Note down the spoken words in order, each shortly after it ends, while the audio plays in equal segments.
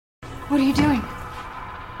What are you doing?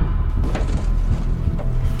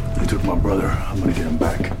 They took my brother. I'm gonna get him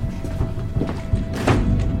back.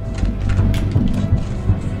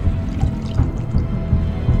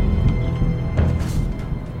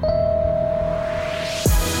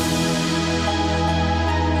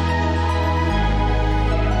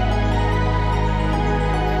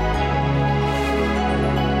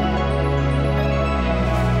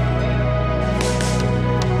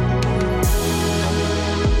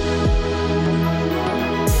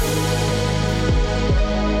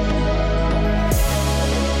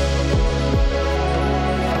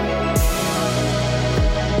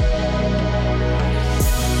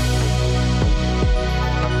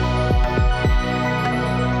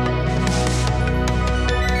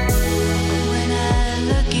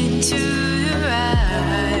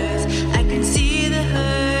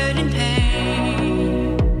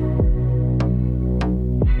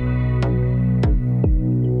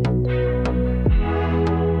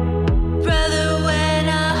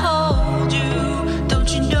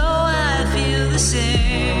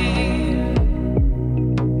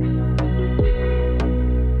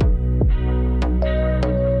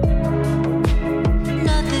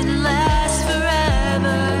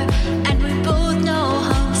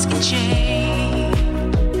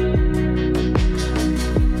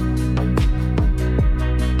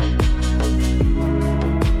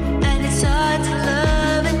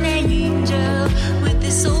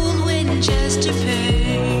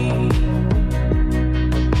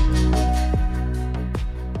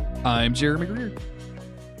 I'm Jeremy Greer.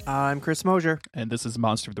 I'm Chris Mosier. And this is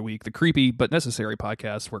Monster of the Week, the creepy but necessary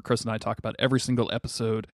podcast where Chris and I talk about every single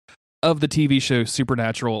episode of the TV show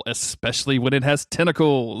Supernatural, especially when it has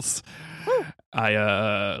tentacles. Woo.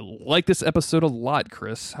 I like this episode a lot,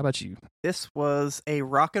 Chris. How about you? This was a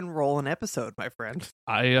rock and rollin' episode, my friend.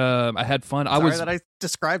 I had fun. Sorry that I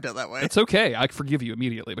described it that way. It's okay. I forgive you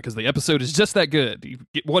immediately because the episode is just that good. You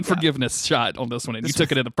get one forgiess shot on this one, and you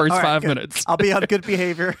took it in the first 5 minutes. I'll be on good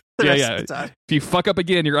behavior the rest of the time. If you fuck up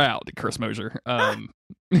again, you're out, Chris Mosier.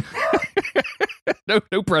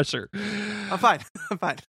 No pressure. I'm fine.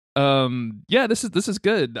 This is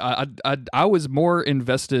good. I was more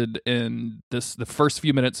invested in the first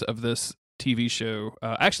few minutes of this TV show.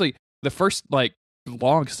 Actually, the first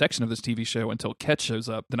long section of this TV show until Ketch shows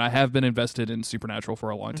up, than I have been invested in Supernatural for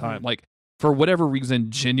a long time. Mm-hmm. Like, for whatever reason,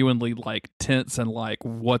 genuinely tense and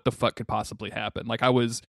what the fuck could possibly happen. Like, I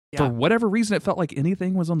was for whatever reason, it felt like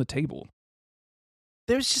anything was on the table.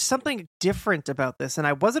 There's just something different about this, and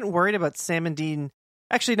I wasn't worried about Sam and Dean.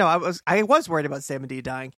 Actually, no, I was worried about Sam and Dean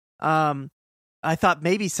dying. I thought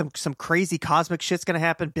maybe some crazy cosmic shit's gonna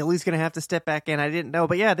happen. Billy's gonna have to step back in. I didn't know,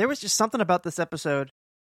 but yeah, there was just something about this episode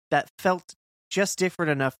that felt just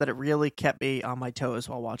different enough that it really kept me on my toes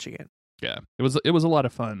while watching it. Yeah, it was a lot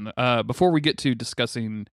of fun. Before we get to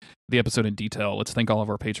discussing the episode in detail, let's thank all of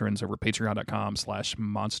our patrons over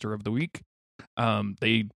patreon.com/monster of the week.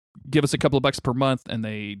 They give us a couple of bucks per month and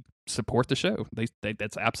they support the show. They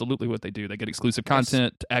that's absolutely what they do. They get exclusive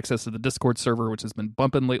content, access to the Discord server, which has been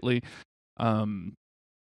bumping lately.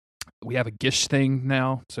 We have a Gish thing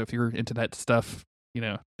now, so if you're into that stuff,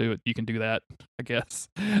 you can do that, I guess.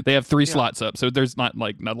 They have 3 slots up, so there's not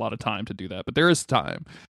a lot of time to do that, but there is time.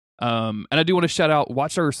 And I do want to shout out,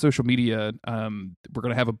 watch our social media. We're going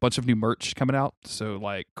to have a bunch of new merch coming out, so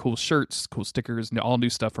cool shirts, cool stickers, all new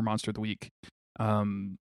stuff for Monster of the Week.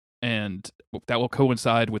 And that will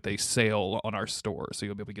coincide with a sale on our store, so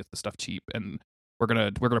you'll be able to get the stuff cheap. And we're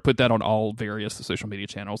gonna put that on all various social media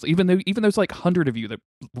channels. Even there's 100 of you that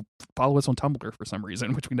follow us on Tumblr for some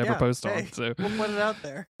reason, which we never post on. So we'll put it out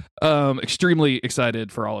there. Extremely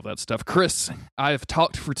excited for all of that stuff. Chris, I've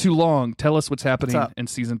talked for too long. Tell us what's happening in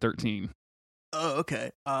season 13. Oh,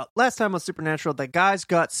 okay. Last time on Supernatural, the guys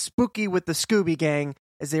got spooky with the Scooby Gang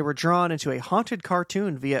as they were drawn into a haunted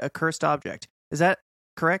cartoon via a cursed object. Is that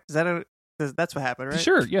correct? That's what happened, right?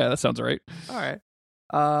 Sure. Yeah, that sounds right. All right.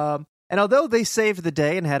 And although they saved the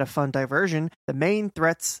day and had a fun diversion, the main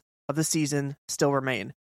threats of the season still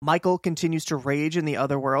remain. Michael continues to rage in the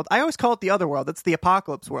other world. I always call it the other world. It's the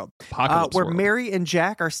apocalypse world. Where Mary and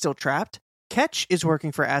Jack are still trapped. Ketch is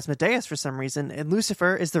working for Asmodeus for some reason, and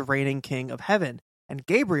Lucifer is the reigning king of heaven. And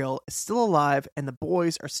Gabriel is still alive, and the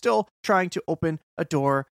boys are still trying to open a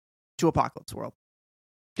door to Apocalypse World.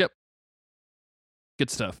 Yep. Good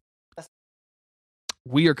stuff.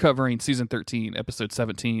 We are covering season 13, episode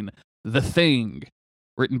 17, The Thing,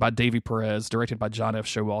 written by Davey Perez, directed by John F.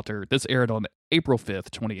 Showalter. This aired on April 5th,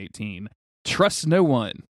 2018. Trust no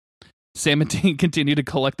one. Sam and Dean continue to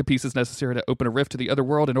collect the pieces necessary to open a rift to the other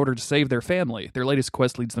world in order to save their family. Their latest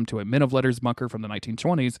quest leads them to a Men of Letters bunker from the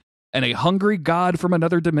 1920s, and a hungry god from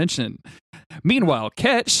another dimension. Meanwhile,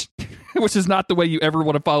 Ketch, which is not the way you ever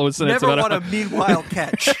want to follow a sentence. Never want to meanwhile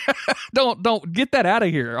Ketch. Don't get that out of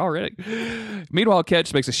here already. Meanwhile,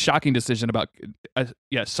 Ketch makes a shocking decision about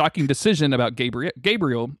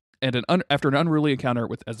Gabriel and after an unruly encounter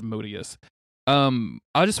with Asmodeus.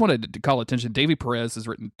 I just wanted to call attention. Davy Perez has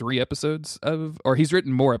written 3 episodes he's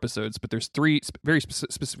written more episodes, but there's 3, very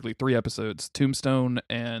specifically 3 episodes: Tombstone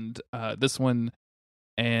and this one,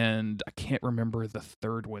 and I can't remember the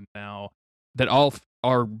third one now. That all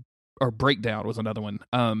are Breakdown was another one.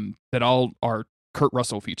 That all are Kurt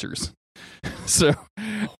Russell features. So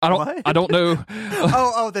I don't know.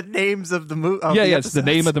 The names of the movie. It's the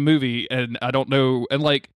name of the movie, and I don't know. And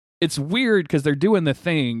like, it's weird because they're doing the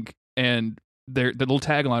thing, and the little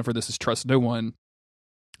tagline for this is "Trust no one."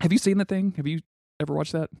 Have you seen the thing? Have you ever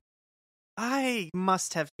watched that? I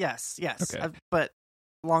must have. Yes. Okay. But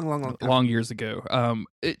long time. Long years ago.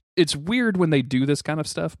 It's weird when they do this kind of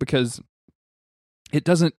stuff because it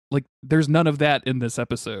doesn't, like, there's none of that in this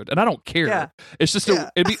episode, and I don't care. Yeah. It's just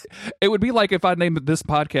it would be like if I named this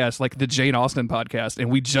podcast like the Jane Austen podcast, and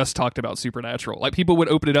we just talked about Supernatural. Like, people would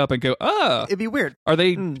open it up and go, it'd be weird. Are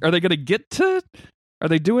they going to get to? Are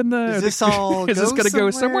they doing the? Is this all? Is this going to go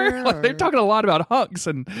somewhere? Like, they're talking a lot about hunks,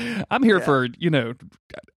 and I'm here for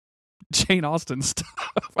Jane Austen stuff.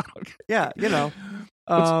 Yeah,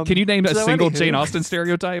 can you name a single Jane Austen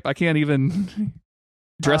stereotype? I can't even.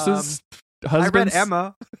 Dresses. Husbands? I read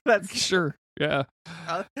Emma. That's sure. Yeah.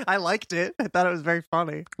 I liked it. I thought it was very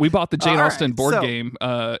funny. We bought the Jane Austen board game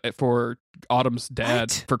for Autumn's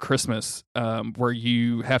dad for Christmas, where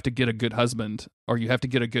you have to get a good husband or you have to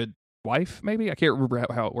get a good wife, maybe? I can't remember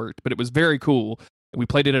how it worked, but it was very cool. We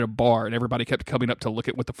played it at a bar, and everybody kept coming up to look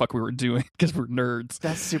at what the fuck we were doing because we're nerds.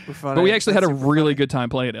 That's super funny. But we actually had a really good time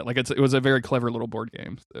playing it. Like, it was a very clever little board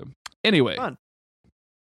game. So anyway, fun.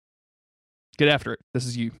 Get after it. This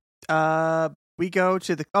is you. We go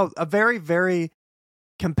to a very, very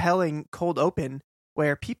compelling cold open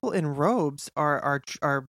where people in robes are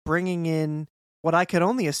bringing in what I could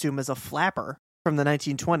only assume is a flapper from the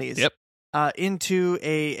 1920s. Yep. Into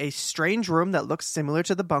a strange room that looks similar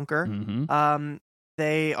to the bunker. Mm-hmm.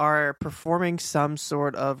 They are performing some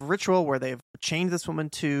sort of ritual where they've chained this woman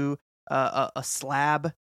to a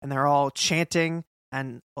slab, and they're all chanting.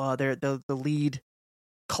 And the lead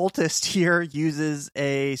cultist here uses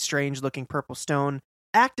a strange-looking purple stone,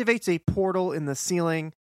 activates a portal in the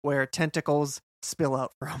ceiling where tentacles spill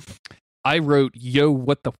out from. I wrote, yo,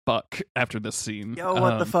 what the fuck, after this scene. Yo,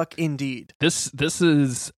 what the fuck, indeed. This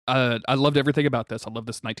is, I loved everything about this. I love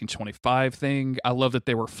this 1925 thing. I love that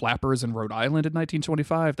there were flappers in Rhode Island in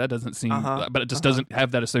 1925. That doesn't seem, but it just doesn't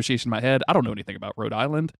have that association in my head. I don't know anything about Rhode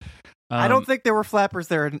Island. I don't think there were flappers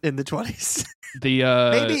there in the 20s.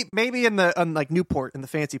 Maybe in like Newport, in the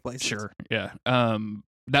fancy places. Sure, yeah.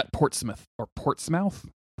 That Portsmouth.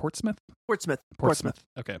 Portsmouth.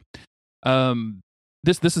 Okay.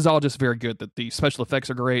 This is all just very good. That the special effects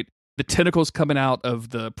are great. The tentacles coming out of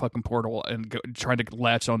the fucking portal and trying to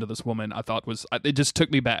latch onto this woman, I thought it just took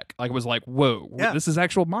me back. Like, it was like, whoa, this is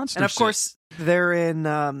actual monster. And of course, they're in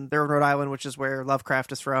Rhode Island, which is where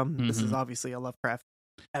Lovecraft is from. Mm-hmm. This is obviously a Lovecraft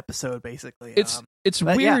episode, basically. It's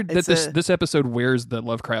weird that this episode wears the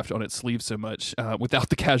Lovecraft on its sleeve so much without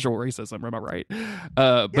the casual racism. Am I right?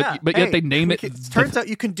 But yet they name it. It turns out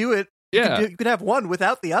you can do it. Yeah, you could have one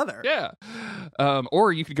without the other. Yeah,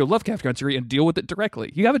 or you could go Lovecraft country and deal with it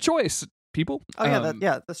directly. You have a choice, people. Oh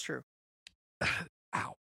yeah, that's true.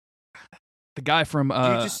 Ow! The guy from.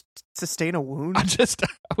 Did you just sustain a wound? I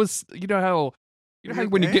was. You know how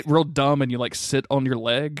when you get real dumb and you like sit on your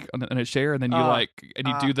leg in a chair and then you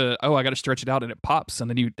you do the I got to stretch it out and it pops and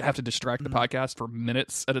then you have to distract the podcast for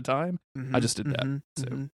minutes at a time. Mm-hmm, I just did that.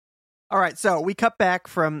 So. All right, so we cut back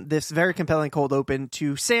from this very compelling cold open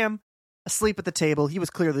to Sam asleep at the table. He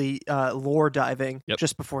was clearly lore diving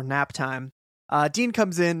just before nap time. Dean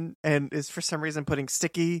comes in and is for some reason putting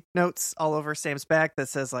sticky notes all over Sam's back that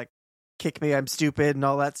says like, kick me, I'm stupid and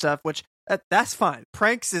all that stuff, which that's fine.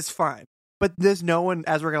 Pranks is fine. But there's no one,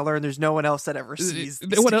 as we're going to learn, there's no one else that ever sees these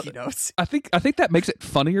sticky notes. I think that makes it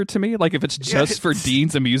funnier to me. Like, if it's just for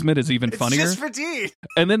Dean's amusement, is even funnier. It's just for Dean.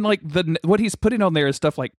 And then, like, what he's putting on there is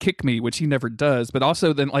stuff like kick me, which he never does, but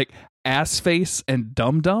also then, like, ass face and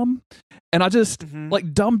dum dum. And I just,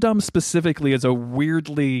 like, dum dum specifically is a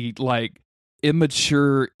weirdly, like,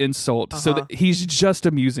 immature insult. So that he's just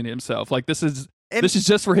amusing himself. Like, this is This is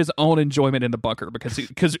just for his own enjoyment in the bunker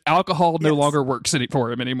because alcohol no longer works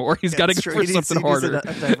for him anymore. He's got to go for something harder.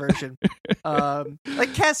 A diversion. Like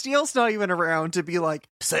Castiel's not even around to be like,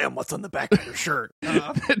 Sam, what's on the back of your shirt?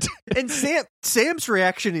 And Sam's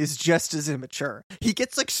reaction is just as immature. He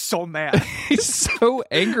gets like so mad. He's so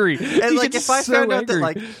angry. And like if I found out that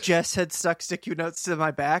like Jess had stuck sticky notes to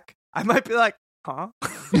my back, I might be like, huh?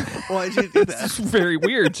 Why did you do that? This is very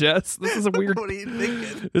weird, Jess. This is a weird. What are you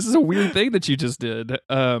thinking? This is a weird thing that you just did.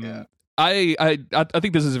 I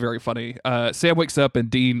think this is very funny. Sam wakes up and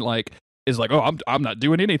Dean like is like, oh, I'm not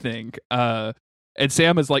doing anything. And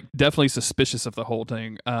Sam is like definitely suspicious of the whole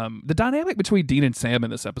thing. The dynamic between Dean and Sam in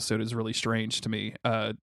this episode is really strange to me.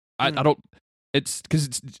 I don't. It's because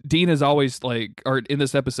Dean is always like, or in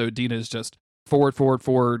this episode, Dean is just forward,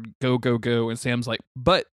 go, and Sam's like,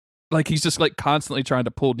 but. Like he's just like constantly trying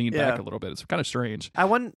to pull Dean back a little bit. It's kind of strange. I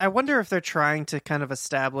wonder if they're trying to kind of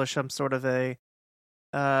establish some sort of a,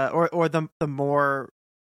 or the more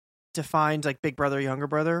defined like big brother younger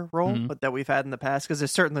brother role that we've had in the past. Because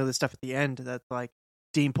there's certainly the stuff at the end that like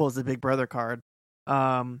Dean pulls the big brother card.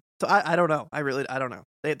 So I don't know. I don't know.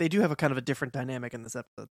 They do have a kind of a different dynamic in this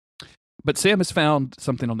episode. But Sam has found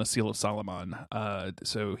something on the Seal of Solomon.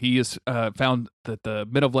 So he has found that the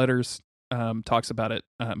Men of Letters. Talks about it,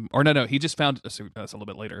 he just found that's a little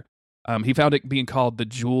bit later. He found it being called the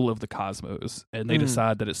Jewel of the Cosmos, and they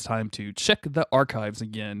decide that it's time to check the archives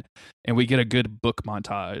again, and we get a good book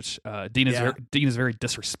montage. Dean is very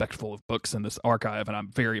disrespectful of books in this archive, and I'm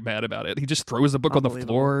very mad about it. He just throws a book on the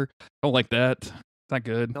floor. Don't like that. It's not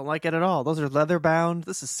good. Don't like it at all. Those are leather bound.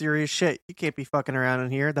 This is serious shit. You can't be fucking around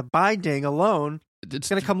in here. The binding alone. It's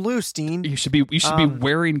gonna come loose, Dean. You should be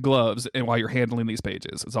wearing gloves and while you're handling these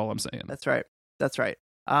pages. That's all I'm saying. That's right.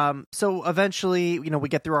 So eventually, we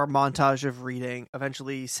get through our montage of reading.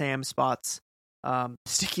 Eventually, Sam spots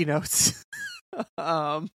sticky notes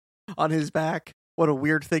on his back. What a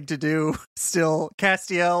weird thing to do. Still,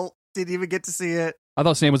 Castiel didn't even get to see it. I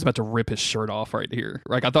thought Sam was about to rip his shirt off right here.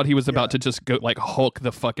 Like I thought he was about to just go like Hulk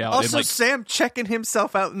the fuck out. Also, and, Sam checking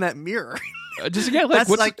himself out in that mirror. That's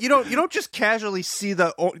like you don't just casually see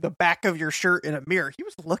the back of your shirt in a mirror. He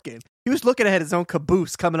was looking at his own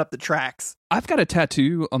caboose coming up the tracks. I've got a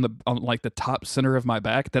tattoo on like the top center of my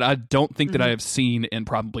back that I don't think that I have seen in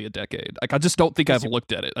probably a decade. Like I just don't think I've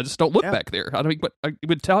looked at it. I just don't look back there. I don't. But it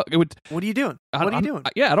would tell. It would. What are you doing? What are you doing?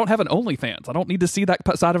 I don't have an OnlyFans. I don't need to see that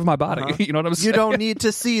side of my body. You know what I'm saying? You don't need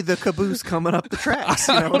to see the caboose coming up the tracks.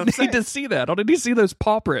 You know I don't need to see that. I don't need to see those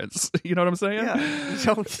paw prints. You know what I'm saying? Yeah. You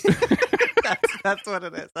don't. That's what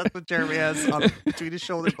it is. That's what Jeremy has on between his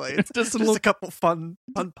shoulder blades. Just a couple fun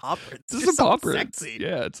paw prints. Just some paw prints. Sexy.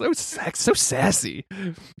 Yeah, it's so sassy.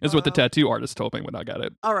 Is what the tattoo artist told me when I got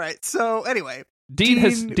it. All right. So anyway, Dean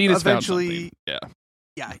has eventually found something.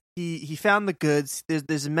 Yeah. He found the goods.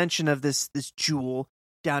 There's a mention of this jewel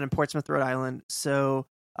down in Portsmouth, Rhode Island. So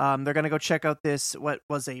they're gonna go check out this what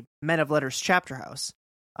was a Men of Letters chapter house.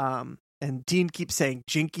 And Dean keeps saying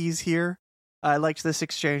Jinkies here. I liked this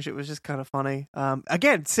exchange. It was just kind of funny.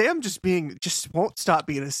 Again, Sam just won't stop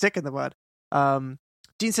being a stick in the mud.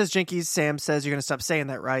 Dean says Jinkies. Sam says you're going to stop saying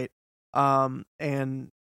that, right? And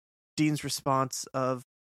Dean's response of,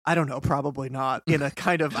 I don't know, probably not. In a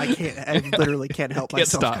kind of, I literally can't help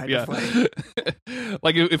myself stop, kind of way.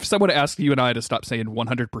 Like if someone asked you and I to stop saying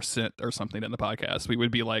 100% or something in the podcast, we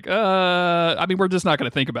would be like, we're just not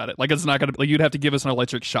going to think about it. Like it's not going to, you'd have to give us an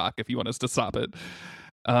electric shock if you want us to stop it.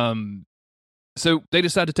 So they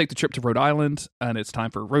decide to take the trip to Rhode Island, and it's time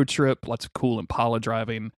for a road trip. Lots of cool Impala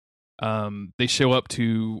driving. They show up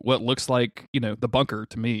to what looks like, the bunker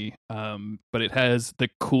to me. But it has the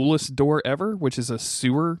coolest door ever, which is a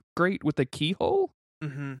sewer grate with a keyhole.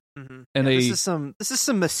 Mm-hmm, mm-hmm. And this is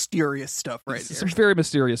some mysterious stuff right here. Some very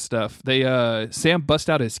mysterious stuff. They Sam busts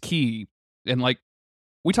out his key, and like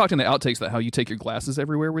we talked in the outtakes about how you take your glasses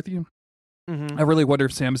everywhere with you. Mm-hmm. I really wonder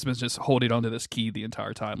if Sam's been just holding onto this key the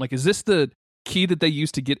entire time. Like, is this the key that they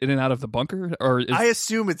used to get in and out of the bunker? Or I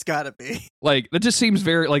assume it's gotta be. Like, that just seems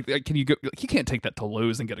very like, can you go, you can't take that to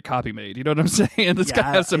Lowe's and get a copy made, you know what I'm saying? It's gotta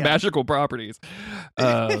have some magical properties.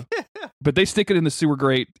 But they stick it in the sewer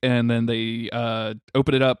grate, and then they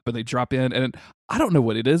open it up and they drop in, and I don't know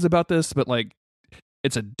what it is about this, but like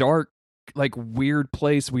it's a dark, like weird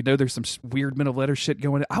place. We know there's some weird Men of Letters shit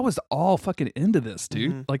going on. I was all fucking into this,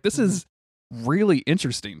 dude. Mm-hmm. Like this is really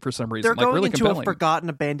interesting for some reason. They're like going really into compelling. a forgotten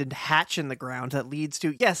abandoned hatch in the ground that leads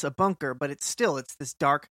to, yes, a bunker, but it's this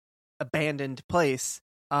dark abandoned place.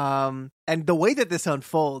 And the way that this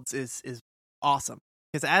unfolds is awesome,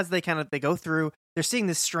 because as they go through, they're seeing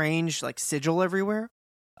this strange like sigil everywhere.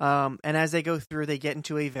 And as they go through, they get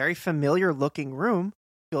into a very familiar looking room.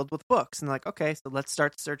 filled with books. And like, okay, so let's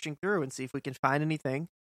start searching through and see if we can find anything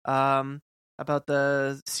about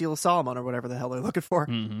the Seal of Solomon or whatever the hell they're looking for.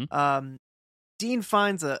 Dean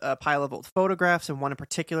finds a pile of old photographs, and one in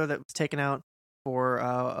particular that was taken out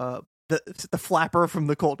for the flapper from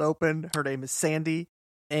the cold open. Her name is Sandy.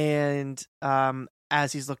 And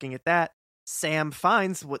as he's looking at that, Sam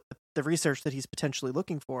finds what the research that he's potentially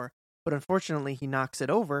looking for, but unfortunately he knocks it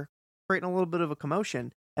over, creating a little bit of a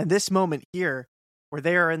commotion. And this moment here, where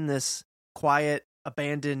they are in this quiet,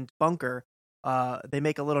 abandoned bunker, they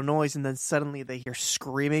make a little noise, and then suddenly they hear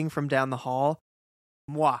screaming from down the hall.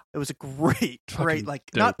 Mwah. It was a great, like,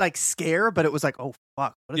 dope. not like scare, but it was like, oh,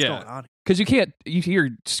 fuck, what is going on? Because you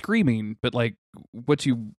hear screaming, but like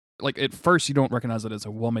like at first you don't recognize it as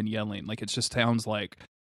a woman yelling. Like it just sounds like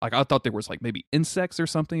I thought there was like maybe insects or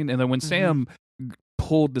something. And then when Sam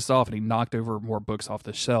pulled this off and he knocked over more books off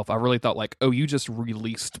the shelf, I really thought like, oh, you just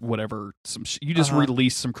released whatever you just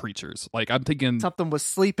released some creatures. Like I'm thinking something was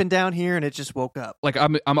sleeping down here and it just woke up. Like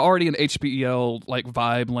I'm already in HBL like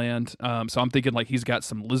vibe land. So I'm thinking like he's got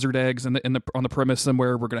some lizard eggs on the premise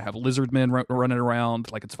somewhere. We're gonna have lizard men running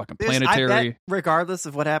around like it's fucking planetary. I bet, regardless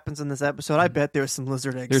of what happens in this episode, I bet there's some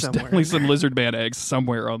lizard eggs. There's somewhere definitely some lizard man eggs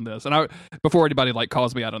somewhere on this. And before anybody like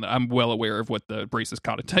calls me out on that, I'm well aware of what the racist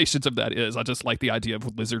connotations of that is. I just like the idea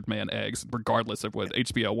of lizard man eggs, regardless of what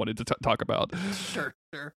HBO wanted to talk about. Sure.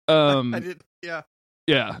 I did, yeah.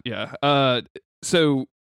 Yeah. So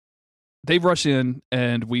they rush in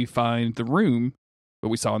and we find the room that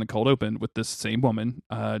we saw in the cold open with this same woman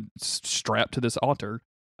strapped to this altar.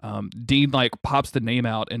 Dean like pops the name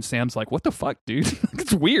out and Sam's like, what the fuck, dude?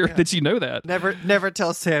 It's weird that you know that. Never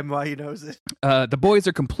tell Sam why he knows it. The boys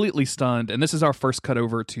are completely stunned, and this is our first cut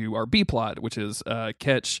over to our B plot, which is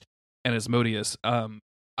Ketch and Asmodeus.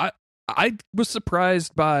 I was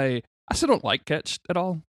surprised by. I still don't like Ketch at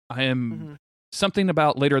all. I am something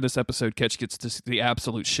about later in this episode. Ketch gets to see the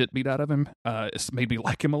absolute shit beat out of him. It's made me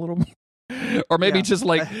like him a little more, or maybe just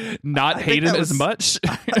like not hate him as much.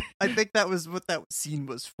 I think that was what that scene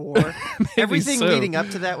was for. Everything leading up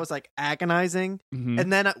to that was like agonizing,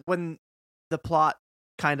 and then when the plot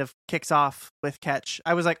kind of kicks off with Ketch,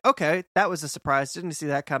 I was like, okay, that was a surprise. Didn't see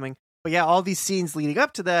that coming. But yeah, all these scenes leading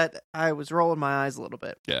up to that, I was rolling my eyes a little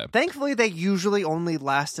bit. Yeah. Thankfully, they usually only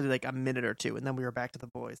lasted like a minute or two, and then we were back to the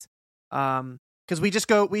boys. Because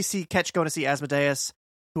we see Ketch going to see Asmodeus,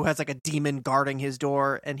 who has like a demon guarding his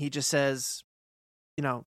door, and he just says,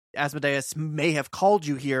 Asmodeus may have called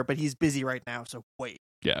you here, but he's busy right now, so wait.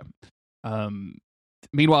 Yeah.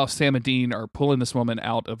 Meanwhile, Sam and Dean are pulling this woman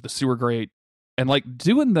out of the sewer grate and like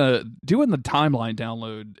doing the timeline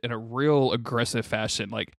download in a real aggressive fashion,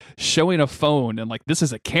 like showing a phone and like this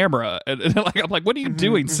is a camera, and like I'm like, what are you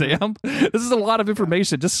doing, Sam? This is a lot of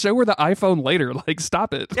information. Just show her the iPhone later. Like,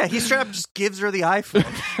 stop it. Yeah, he straight up just gives her the iPhone.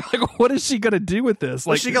 Like, what is she gonna do with this?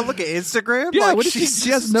 Like, is she gonna look at Instagram? Yeah, like, she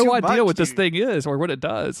has no idea what this thing is or what it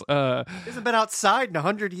does. He hasn't been outside in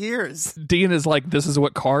 100 years. Dean is like, this is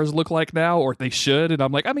what cars look like now, or they should, and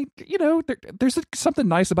I'm like, I mean, there's something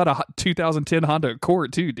nice about a 2010 Honda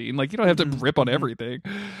Accord too, Dean. Like, you don't have to rip on everything.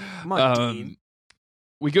 Come on, Dean.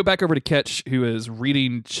 We go back over to Ketch, who is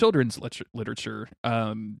reading children's literature,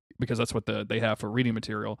 because that's what they have for reading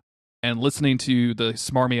material, and listening to the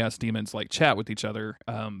smarmy ass demons like chat with each other,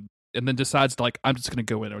 and then decides to, like, I'm just going to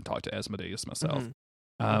go in and talk to Asmodeus myself.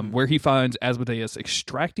 Where he finds Asmodeus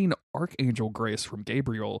extracting Archangel Grace from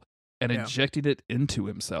Gabriel and injecting it into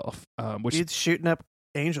himself, which he's shooting up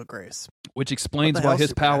Angel Grace, which explains why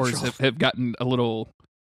his powers have gotten a little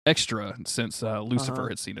extra since Lucifer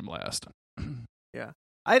had seen him last. Yeah,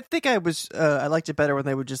 I think I liked it better when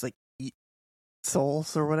they would just like eat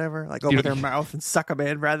souls or whatever, like over their mouth and suck them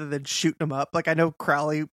in rather than shooting them up. Like, I know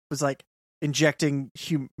Crowley was like injecting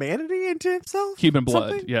humanity into himself. Human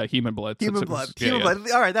blood. Yeah, human blood. Human blood.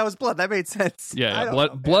 All right, that was blood. That made sense. Yeah,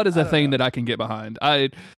 blood is a thing that I can get behind.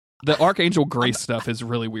 The Archangel Grace stuff is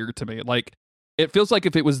really weird to me. Like, it feels like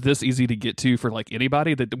if it was this easy to get to for like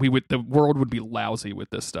anybody, that the world would be lousy with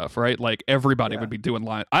this stuff, right? Like, everybody would be doing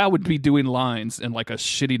lines. I would be doing lines in like a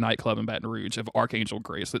shitty nightclub in Baton Rouge of Archangel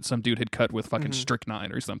Grace that some dude had cut with fucking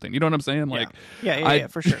strychnine or something. You know what I'm saying? Like, yeah,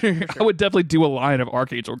 for sure. I would definitely do a line of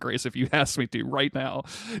Archangel Grace if you asked me to do right now.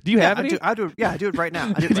 Do you have any? I do it right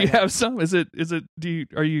now. Do you have some? Is it?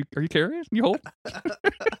 Are you carrying? You hold?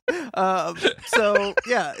 So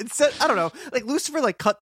yeah, I don't know. Like, Lucifer like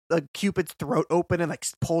cut Cupid's throat open and like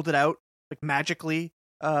pulled it out like magically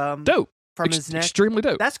dope from his neck. Extremely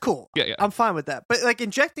dope. That's cool. Yeah. I'm fine with that. But like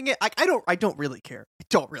injecting it, I don't really care.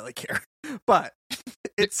 But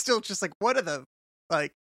it's still just like, what are the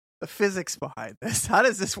like the physics behind this? How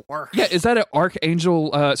does this work? Yeah, is that an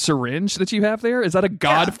archangel syringe that you have there? Is that a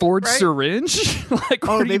God forged syringe? Like,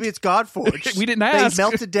 oh, maybe it's God forged. We didn't ask. They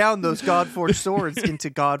melted down those God forged swords into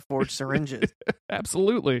God forged syringes.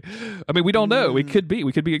 Absolutely. I mean, we don't know. We could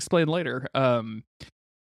be explained later.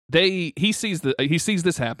 He sees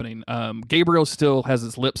this happening. Gabriel still has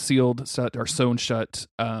his lips sealed or sewn shut.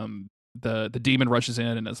 The demon rushes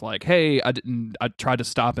in and is like, "Hey, I tried to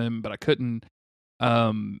stop him, but I couldn't."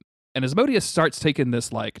 And Asmodeus starts taking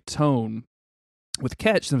this like tone with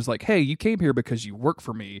Ketch and was like, "Hey, you came here because you work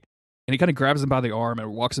for me." And he kind of grabs him by the arm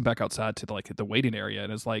and walks him back outside to like the waiting area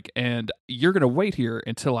and is like, "And you're gonna wait here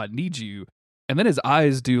until I need you." And then his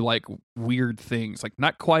eyes do like weird things, like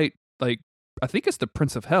not quite like, I think it's the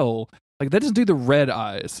Prince of Hell. Like that doesn't do the red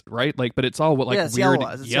eyes, right? Like, but it's all what like weird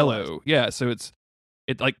yellow. Yeah, so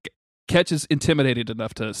it like Ketch is intimidated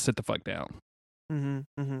enough to sit the fuck down.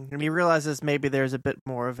 And he realizes maybe there's a bit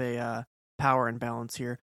more of a power imbalance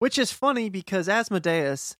here, which is funny because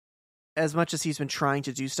Asmodeus, as much as he's been trying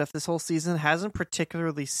to do stuff this whole season, hasn't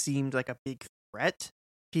particularly seemed like a big threat.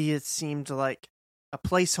 He has seemed like a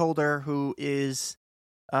placeholder who is,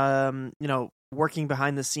 working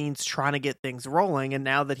behind the scenes, trying to get things rolling. And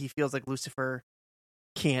now that he feels like Lucifer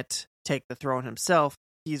can't take the throne himself,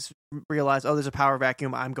 he's realized, oh, there's a power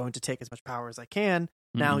vacuum. I'm going to take as much power as I can.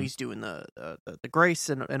 Now he's doing the grace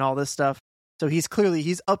and all this stuff. So he's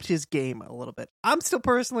upped his game a little bit. I'm still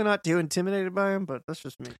personally not too intimidated by him, but that's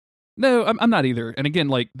just me. No, I'm not either. And again,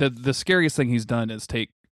 like the scariest thing he's done is take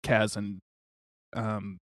Kaz and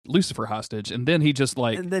Lucifer hostage, and then he just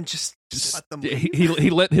like just let them leave. he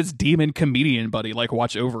let his demon comedian buddy like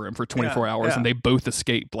watch over him for 24 hours, and they both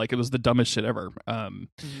escaped. Like it was the dumbest shit ever.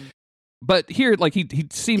 But here, like he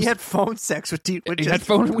seems he had phone sex with Dean Winchester. He had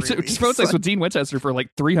phone sex with Dean Winchester for like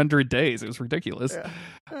 300 days. It was ridiculous.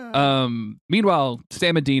 Meanwhile,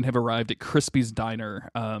 Sam and Dean have arrived at Crispy's Diner.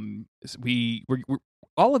 We're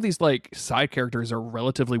all of these like side characters are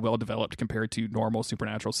relatively well developed compared to normal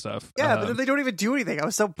supernatural stuff. Yeah, but they don't even do anything. I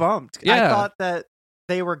was so bummed. Yeah. I thought that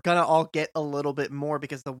they were gonna all get a little bit more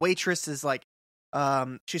because the waitress is like,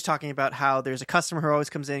 she's talking about how there's a customer who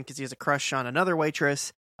always comes in because he has a crush on another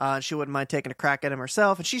waitress. She wouldn't mind taking a crack at him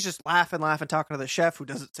herself, and she's just laughing, talking to the chef who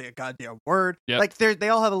doesn't say a goddamn word. Yep. Like they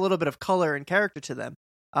all have a little bit of color and character to them.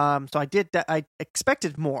 So I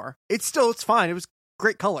expected more. It's fine. It was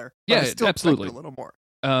great color. Yeah, I still absolutely a little more.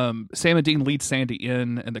 Sam and Dean lead Sandy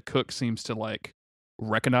in, and the cook seems to like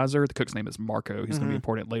recognize her. The cook's name is Marco. He's going to be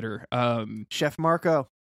important later. Chef Marco.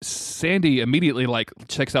 Sandy immediately like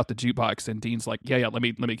checks out the jukebox, and Dean's like, "Yeah, let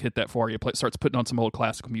me hit that for you." Starts putting on some old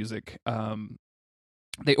classical music.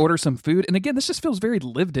 They order some food, and again, this just feels very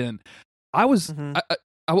lived in. I was,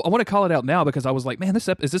 I want to call it out now because I was like, man, is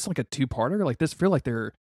this like a two-parter? Like this feel like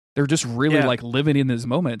they're just really like living in these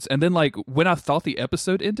moments. And then like when I thought the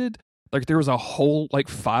episode ended, like there was a whole like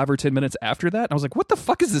 5 or 10 minutes after that, and I was like, what the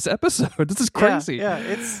fuck is this episode? This is crazy. Yeah,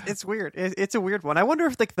 it's weird. It's a weird one. I wonder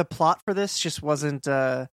if like the plot for this just wasn't.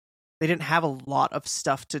 They didn't have a lot of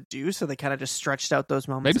stuff to do, so they kind of just stretched out those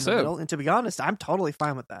moments. Maybe so. Middle. And to be honest, I'm totally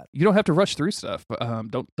fine with that. You don't have to rush through stuff.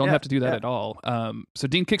 Don't have to do that at all. So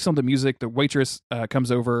Dean kicks on the music. The waitress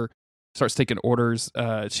comes over, starts taking orders.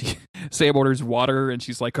 Sam orders water, and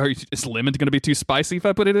she's like, is lemon going to be too spicy if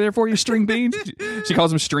I put it in there for you, string bean? She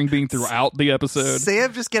calls him string bean throughout the episode.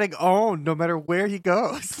 Sam just getting owned no matter where he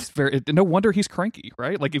goes. No wonder he's cranky,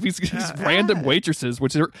 right? Like if he's random waitresses,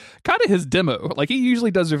 which are kind of his demo. Like he usually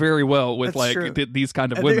does very well with these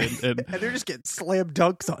kind of women. And they're just getting slam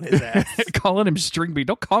dunks on his ass. Calling him string bean.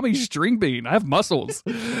 Don't call me string bean. I have muscles.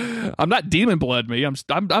 I'm not demon blood me.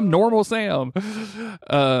 I'm normal Sam.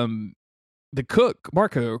 The cook,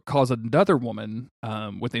 Marco, calls another woman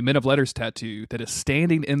with a Men of Letters tattoo that is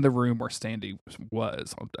standing in the room where Sandy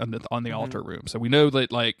was on the altar room. So we know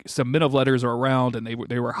that like some Men of Letters are around, and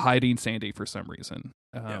they were hiding Sandy for some reason.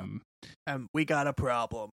 We got a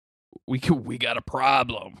problem. We got a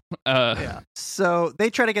problem. So they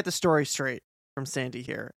try to get the story straight from Sandy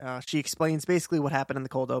here. She explains basically what happened in the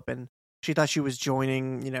cold open. She thought she was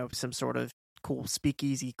joining, some sort of cool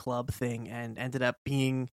speakeasy club thing, and ended up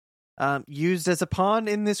being used as a pawn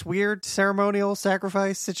in this weird ceremonial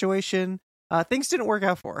sacrifice situation. Things didn't work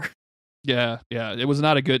out for her. Yeah, it was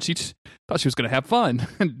not a good. She thought she was going to have fun,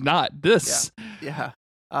 not this. Yeah.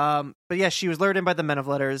 But yeah, she was lured in by the Men of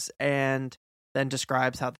Letters, and then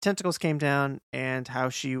describes how the tentacles came down and how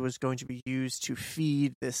she was going to be used to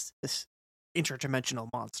feed this interdimensional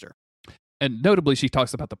monster. And notably, she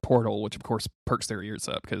talks about the portal, which of course perks their ears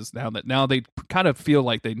up because now they kind of feel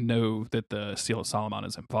like they know that the Seal of Solomon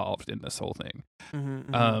is involved in this whole thing.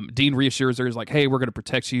 Dean reassures her, is like, "Hey, we're going to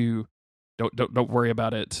protect you. Don't worry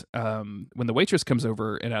about it. When the waitress comes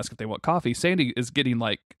over and asks if they want coffee, Sandy is getting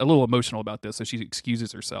like a little emotional about this, so she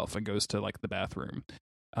excuses herself and goes to like the bathroom.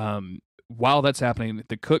 While that's happening,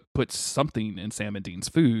 the cook puts something in Sam and Dean's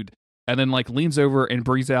food, and then like leans over and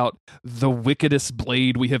brings out the wickedest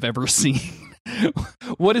blade we have ever seen.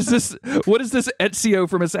 What is this? What is this Ezio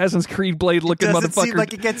from Assassin's Creed blade looking motherfucker? Doesn't seem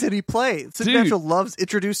like it gets any play. Supernatural loves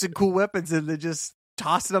introducing cool weapons and then just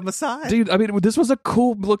tossing them aside. Dude, I mean, this was a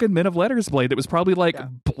cool looking Men of Letters blade that was probably like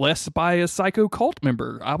blessed by a psycho cult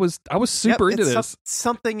member. I was super into this.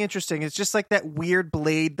 Something interesting. It's just like that weird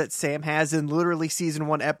blade that Sam has in literally season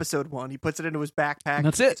 1, episode 1. He puts it into his backpack. And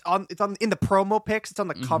that's it. It's on in the promo pics. It's on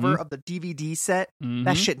the cover of the DVD set.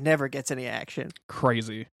 That shit never gets any action.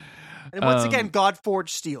 Crazy. And once again, God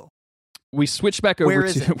Forged Steel. We switch back over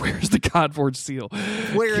to where's the God Forged Seal?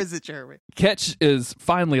 Where is it, Jeremy? Ketch is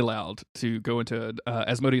finally allowed to go into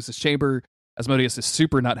Asmodeus' chamber. Asmodeus is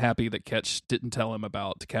super not happy that Ketch didn't tell him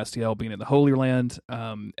about Castiel being in the Holy Land.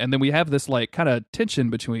 And then we have this like kind of tension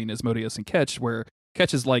between Asmodeus and Ketch, where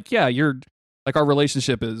Ketch is like, yeah, you're like, our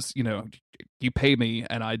relationship is, you know, you pay me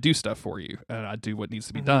and I do stuff for you and I do what needs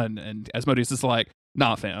to be done. And Asmodeus is like,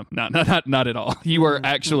 nah, fam, not at all. You are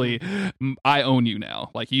actually, I own you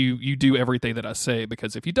now. Like you do everything that I say,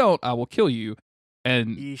 because if you don't, I will kill you.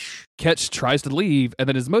 And Ketch tries to leave, and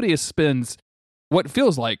then Asmodeus spends what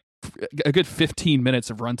feels like a good 15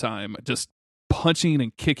 minutes of runtime just punching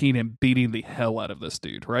and kicking and beating the hell out of this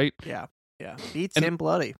dude, right? Yeah. Beats him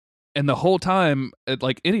bloody. And the whole time,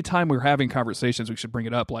 like anytime we're having conversations, we should bring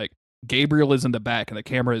it up. Like Gabriel is in the back, and the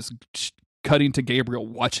camera is cutting to Gabriel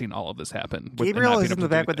watching all of this happen. Gabriel is in the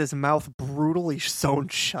back with his mouth brutally sewn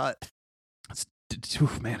shut.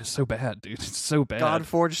 Man, it's so bad, dude. It's so bad. God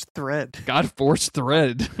Forged thread.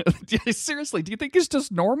 Seriously, do you think it's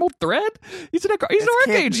just normal thread? He's an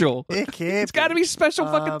archangel. It can't. It's got to be special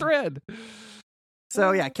fucking thread.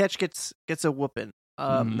 So yeah, Ketch gets a whooping.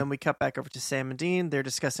 Then we cut back over to Sam and Dean. They're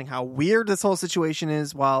discussing how weird this whole situation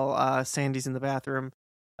is while Sandy's in the bathroom.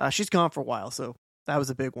 She's gone for a while, so that was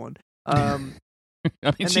a big one. I mean,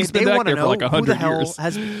 she's been back there for like 100 years.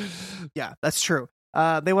 Yeah, that's true.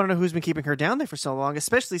 They want to know who's been keeping her down there for so long,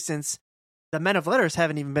 especially since the Men of Letters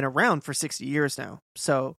haven't even been around for 60 years now.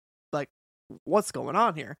 So, like, what's going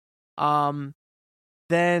on here?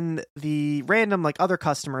 Then the random, like, other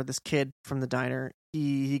customer, this kid from the diner,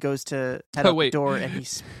 he goes to head out the door, and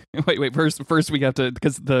he's... Wait, first we have to...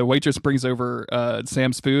 Because the waitress brings over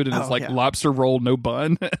Sam's food, and it's like lobster roll, no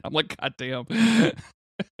bun. I'm like, God damn.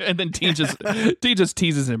 And then Dean just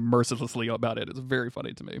teases him mercilessly about it. It's very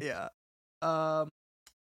funny to me. Yeah.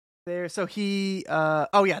 And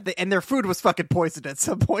their food was fucking poisoned at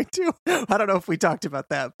some point too. I don't know if we talked about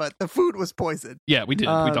that, but the food was poisoned. Yeah, we did.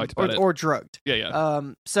 We talked about it. Or drugged. Yeah.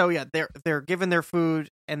 So yeah, they're given their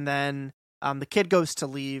food, and then the kid goes to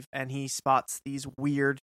leave, and he spots these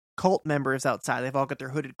weird cult members outside. They've all got their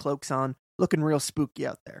hooded cloaks on, looking real spooky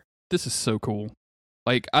out there. This is so cool.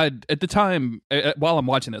 Like, at the time, while I'm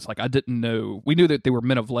watching this, like, I didn't know. We knew that they were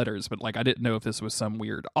Men of Letters, but, like, I didn't know if this was some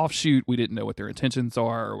weird offshoot. We didn't know what their intentions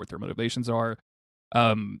are or what their motivations are.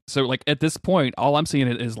 So, like, at this point, all I'm seeing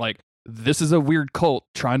is, like, this is a weird cult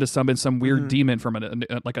trying to summon some weird demon from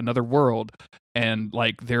like another world, and,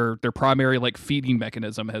 like, their primary, like, feeding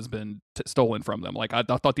mechanism has been stolen from them. Like, I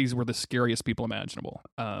thought these were the scariest people imaginable.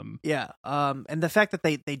 And the fact that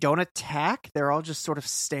they don't attack, they're all just sort of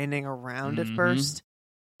standing around at first.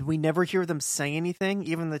 We never hear them say anything.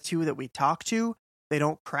 Even the two that we talk to, they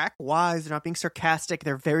don't crack wise. They're not being sarcastic.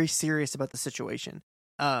 They're very serious about the situation.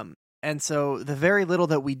 And so the very little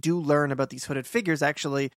that we do learn about these hooded figures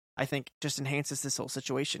actually, I think, just enhances this whole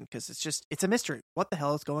situation, because it's a mystery. What the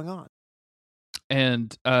hell is going on?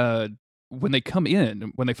 And when they come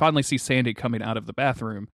in, when they finally see Sandy coming out of the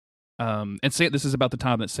bathroom, and this is about the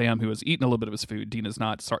time that Sam, who has eaten a little bit of his food, Dean is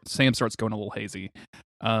not. Sam starts going a little hazy.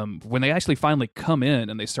 When they actually finally come in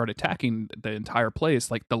and they start attacking the entire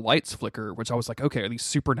place, like the lights flicker, which I was like, okay, are these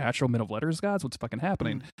supernatural Men of Letters guys? What's fucking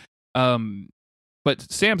happening?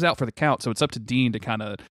 But Sam's out for the count, so it's up to Dean to kind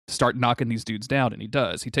of start knocking these dudes down, and he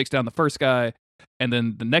does. He takes down the first guy, and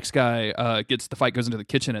then the next guy the fight goes into the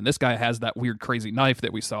kitchen, and this guy has that weird crazy knife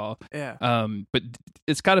that we saw. Yeah. But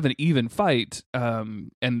it's kind of an even fight,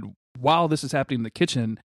 and while this is happening in the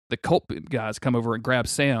kitchen, the cult guys come over and grab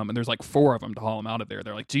Sam, and there's like 4 of them to haul him out of there.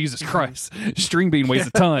 They're like, Jesus Christ, String Bean weighs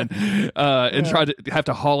a ton, and try to have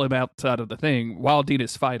to haul him outside of the thing while Dean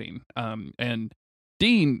is fighting. And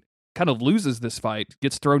Dean kind of loses this fight,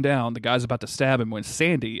 gets thrown down. The guy's about to stab him when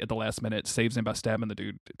Sandy, at the last minute, saves him by stabbing the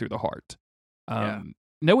dude through the heart.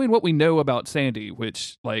 Knowing what we know about Sandy,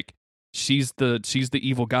 which, like, she's the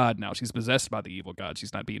evil god now. She's possessed by the evil god.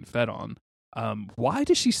 She's not being fed on. Why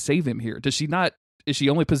does she save him here? Does she not? Is she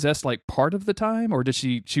only possessed like part of the time, or does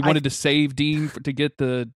she wanted to save Dean to get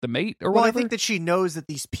the mate or whatever? Well, I think that she knows that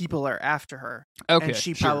these people are after her. Okay, and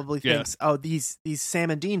she probably thinks, oh, these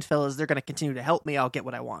Sam and Dean fellas, they're going to continue to help me. I'll get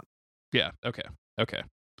what I want. Yeah. Okay.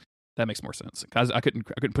 That makes more sense. Cause I couldn't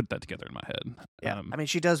put that together in my head. Yeah. I mean,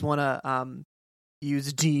 she does want to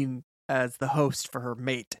use Dean as the host for her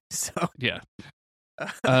mate. So yeah.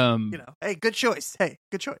 Hey, good choice. Hey,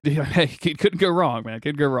 good choice. Yeah, hey, couldn't go wrong, man.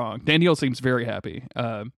 Couldn't go wrong. Danielle seems very happy.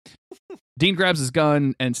 Dean grabs his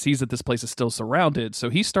gun and sees that this place is still surrounded, so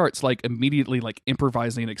he starts like immediately like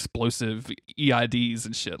improvising explosive EIDs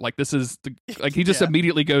and shit. Like this is he just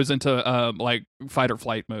immediately goes into like fight or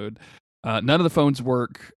flight mode. None of the phones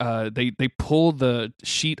work. They pull the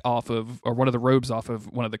sheet off of, or one of the robes off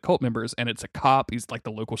of one of the cult members, and it's a cop. He's like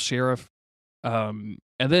the local sheriff. And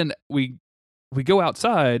then we go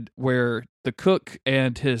outside where the cook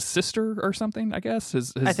and his sister or something, I guess.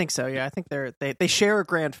 I think so, yeah. I think they share a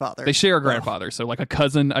grandfather. They share a grandfather, so like a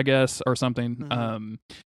cousin, I guess, or something. Mm-hmm.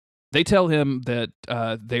 They tell him that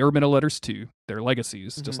they are men of letters too. They're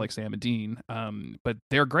legacies, just like Sam and Dean. But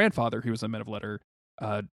their grandfather, who was a man of letter,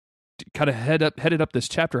 kind of headed up this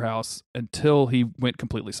chapter house until he went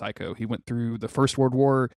completely psycho. He went through the First World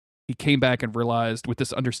War. He came back and realized with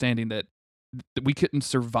this understanding that we couldn't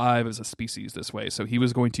survive as a species this way. So he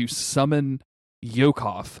was going to summon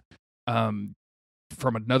Yokoth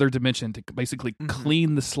from another dimension to basically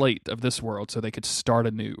clean the slate of this world so they could start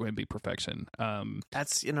anew and be perfection.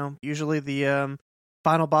 That's, usually the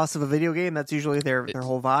final boss of a video game. That's usually their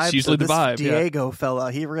whole vibe. It's usually the vibe. Diego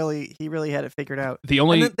fella, he really had it figured out.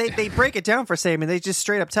 And they break it down for Sam, and they just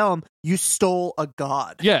straight up tell him, "You stole a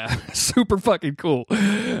god." Yeah, super fucking cool.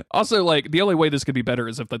 Also, like the only way this could be better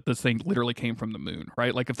is if this thing literally came from the moon,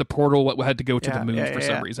 right? Like if the portal had to go to the moon for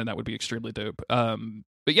some reason, that would be extremely dope.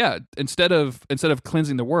 But yeah, instead of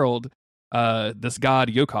cleansing the world, this god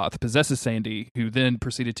Yokoth possesses Sandy, who then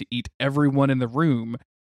proceeded to eat everyone in the room.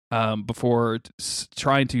 Before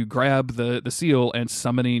trying to grab the seal and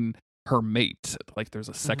summoning her mate. Like there's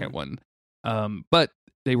a second one. But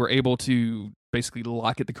they were able to basically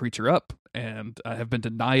lock the creature up and have been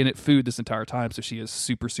denying it food this entire time. So she is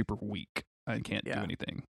super, super weak and can't do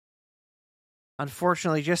anything.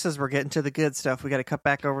 Unfortunately, just as we're getting to the good stuff, we got to cut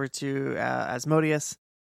back over to Asmodeus.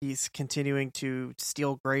 He's continuing to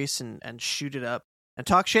steal Grace and shoot it up and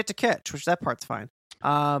talk shit to Ketch, which that part's fine.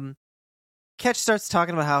 Ketch starts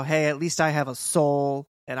talking about how, hey, at least I have a soul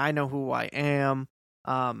and I know who I am.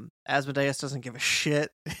 Asmodeus doesn't give a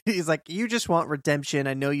shit. He's like, you just want redemption.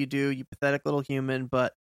 I know you do, you pathetic little human,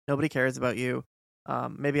 but nobody cares about you.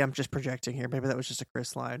 Maybe I'm just projecting here. Maybe that was just a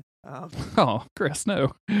Chris line. Oh, Chris,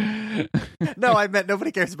 no. No, I meant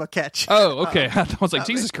nobody cares about Ketch. Oh, okay. I was like,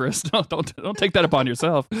 Jesus, Chris, don't take that upon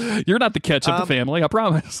yourself. You're not the Ketch of the family, I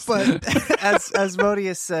promise. But as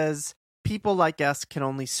Asmodeus says, people like us can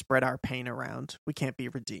only spread our pain around. We can't be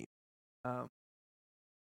redeemed. Oh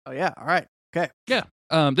yeah, all right, okay, yeah.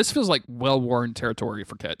 This feels like well-worn territory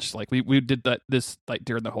for Ketch. Like we did this like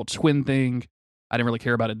during the whole twin thing. I didn't really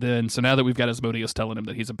care about it then. So now that we've got Asmodeus telling him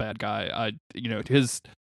that he's a bad guy, I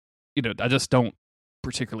just don't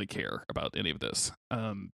particularly care about any of this.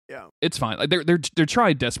 Yeah, it's fine. Like they're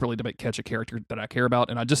trying desperately to make Ketch a character that I care about,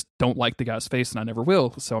 and I just don't like the guy's face, and I never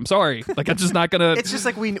will. So I'm sorry. Like I'm just not gonna. It's just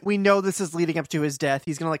like we know this is leading up to his death.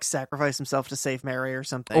 He's gonna like sacrifice himself to save Mary or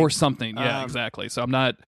something. Yeah, exactly. So I'm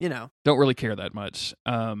not. Don't really care that much.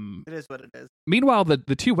 It is what it is. Meanwhile,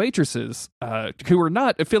 the two waitresses, who are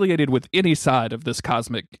not affiliated with any side of this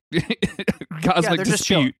cosmic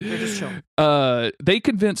dispute, they're just chilling. They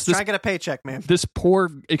convince this. Try to get a paycheck, man. This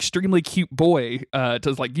poor, extremely cute boy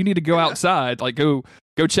to like, you need to go outside, like go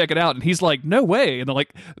check it out, and he's like, no way. And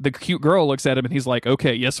like the cute girl looks at him, and he's like,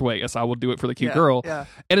 okay, yes, I will do it for the cute girl. Yeah.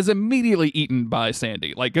 And is immediately eaten by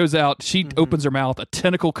Sandy. Like goes out, she opens her mouth, a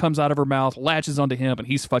tentacle comes out of her mouth, latches onto him, and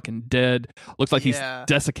he's fucking dead. Looks like he's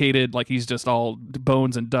desiccated, like he's just all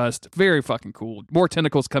bones and dust. Very fucking cool. More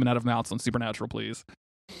tentacles coming out of mouths on Supernatural, please.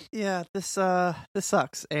 Yeah, this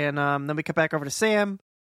sucks. And then we cut back over to Sam,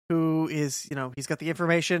 who is, he's got the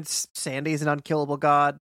information. Sandy's an unkillable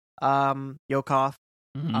god. Yokoth.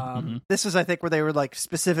 This is, I think, where they were like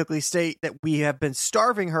specifically state that we have been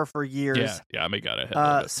starving her for years. Yeah, I may got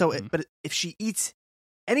ahead. But if she eats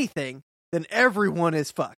anything, then everyone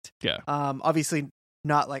is fucked. Yeah. Obviously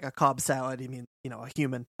not like a Cobb salad. I mean, a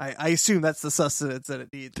human. I assume that's the sustenance that it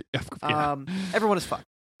needs. Yeah. Everyone is fucked.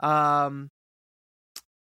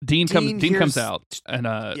 Dean comes out and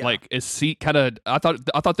like is he kind of I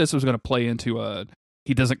thought this was going to play into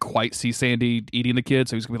he doesn't quite see Sandy eating the kid,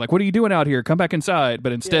 so he's gonna be like, "What are you doing out here? Come back inside!"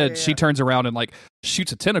 But instead, she turns around and like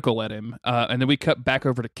shoots a tentacle at him, and then we cut back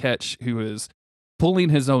over to Ketch, who is pulling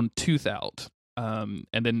his own tooth out. And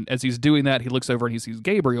then as he's doing that, he looks over and he sees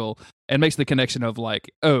Gabriel and makes the connection of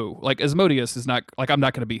like, oh, like Asmodeus is not like, I'm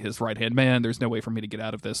not going to be his right hand man. There's no way for me to get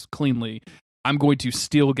out of this cleanly. I'm going to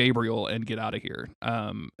steal Gabriel and get out of here.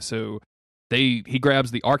 So he grabs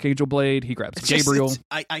the Archangel Blade. He grabs Gabriel.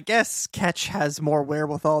 I guess Ketch has more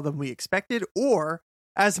wherewithal than we expected, or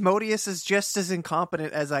Asmodeus is just as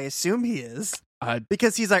incompetent as I assume he is,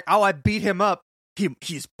 because he's like, oh, I beat him up.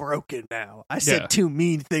 He's broken now. I said 2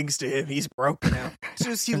 mean things to him. He's broken now. As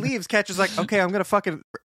soon as he leaves, Ketch is like, okay, I'm going to fucking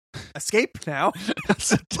escape now.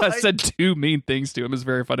 I said 2 mean things to him. Is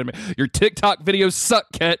very funny to me. Your TikTok videos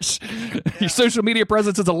suck, Ketch. Your social media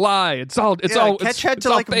presence is a lie. It's all. Ketch had to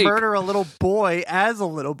like fake. murder a little boy as a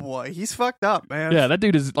little boy. He's fucked up, man. Yeah, that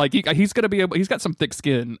dude is like he's gonna be. He's got some thick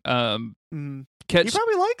skin. Ketch, he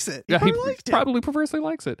probably likes it. He probably perversely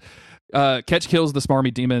likes it. Ketch kills the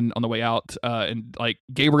smarmy demon on the way out, and like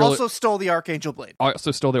Gabriel also stole the Archangel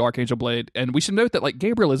Blade. And we should note that like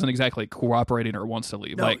Gabriel isn't exactly cooperating or wants to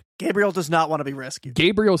leave. No, like Gabriel does not want to be rescued.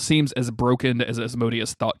 Gabriel seems as broken as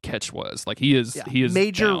Asmodeus thought Ketch was. Like he is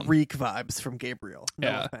major down. Reek vibes from Gabriel.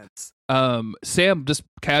 No offense. Sam just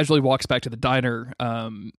casually walks back to the diner,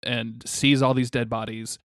 and sees all these dead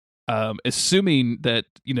bodies. Assuming that,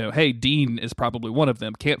 hey, Dean is probably one of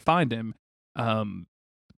them, can't find him.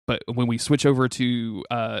 But when we switch over to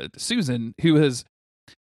Susan, who has,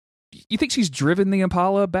 you think she's driven the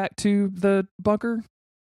Impala back to the bunker?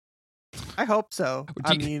 I hope so.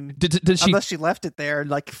 Did she, unless she left it there and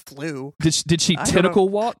like flew. Did she tentacle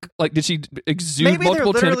walk? Like, did she exude Maybe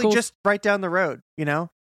multiple they're literally tentacles? just right down the road,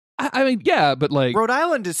 I mean, yeah, but like Rhode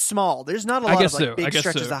Island is small. There's not a lot of like big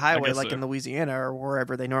stretches of highway like in Louisiana or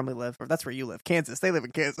wherever they normally live. Or that's where you live, Kansas. They live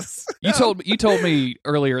in Kansas. You told me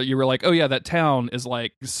earlier. You were like, "Oh yeah, that town is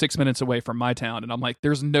like 6 minutes away from my town," and I'm like,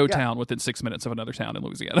 "There's no town within 6 minutes of another town in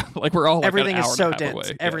Louisiana. Like we're all like everything an hour is so and a half dense.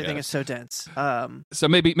 away. Everything is so dense. So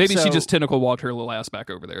maybe she just tentacle walked her little ass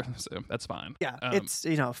back over there. So that's fine. Yeah, it's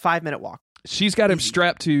 5-minute walk. She's got him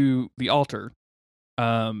strapped to the altar.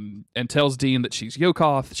 And tells Dean that she's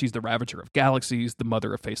Yokoth, she's the Ravager of Galaxies, the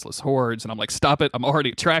mother of faceless hordes, and I'm like, stop it! I'm already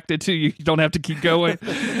attracted to you. You don't have to keep going.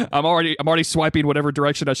 I'm already swiping whatever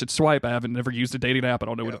direction I should swipe. I haven't never used a dating app. I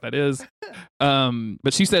don't know what that is.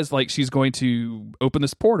 But she says like she's going to open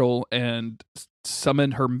this portal and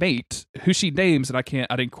summon her mate, who she names, and I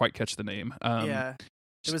didn't quite catch the name.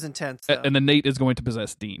 It was intense, though. And the Nate is going to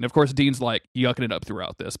possess Dean. Of course, Dean's like yucking it up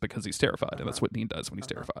throughout this because he's terrified, and that's what Dean does when he's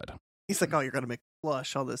terrified. He's like, "Oh, you're gonna make me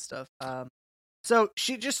blush," all this stuff. So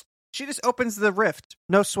she just opens the rift,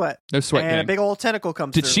 no sweat, and gang. A big old tentacle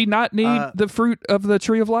comes. Did through. she not need the fruit of the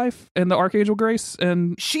tree of life and the Archangel Grace?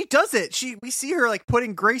 And she does it. We see her like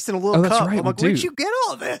putting Grace in a little cup. Right, I'm like, where'd you get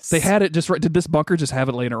all this? They had it just right. Did this bunker just have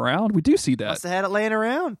it laying around? We do see that. Must have had it laying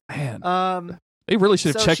around, man. They really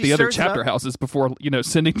should have checked the other chapter houses before,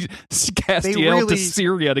 sending Castiel to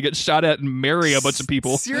Syria to get shot at and marry a bunch of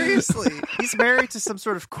people. Seriously. He's married to some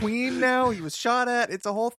sort of queen now. He was shot at. It's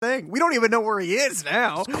a whole thing. We don't even know where he is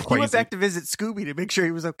now. He went back to visit Scooby to make sure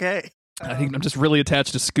he was okay. I think I'm just really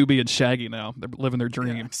attached to Scooby and Shaggy now. They're living their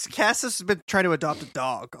dream. Yeah. Cass has been trying to adopt a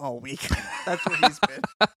dog all week. That's what he's been.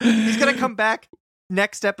 He's going to come back.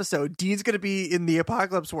 Next episode, Dean's gonna be in the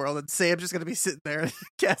apocalypse world, and Sam's just gonna be sitting there. And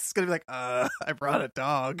Cass is gonna be like, "I brought a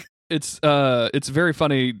dog." It's very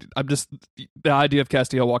funny. I'm just the idea of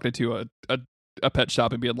Castiel walking into a pet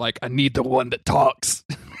shop and being like, "I need the one that talks."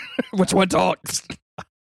 Which one talks?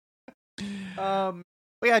 Well,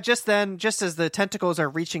 yeah. Just as the tentacles are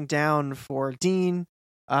reaching down for Dean,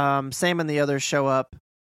 Sam and the others show up,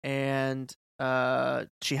 and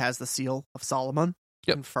she has the seal of Solomon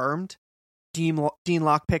confirmed. Dean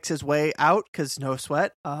lockpicks his way out because no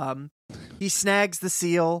sweat. He snags the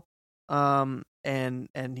seal, and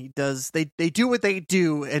he does. They do what they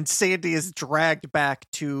do, and Sandy is dragged back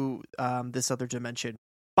to this other dimension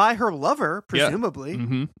by her lover, presumably.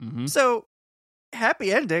 Mm-hmm. So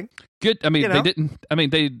happy ending. Good. I mean, they didn't. I mean,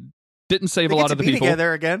 they didn't save a lot of the people.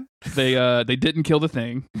 Together again. They didn't kill the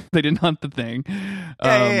thing. They didn't hunt the thing.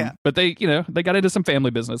 Yeah. But they got into some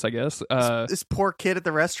family business, I guess. This poor kid at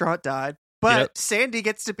the restaurant died. But Sandy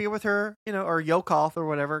gets to be with her, or Yokoth or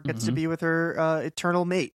whatever, gets to be with her eternal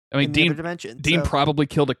mate. I mean, Dean probably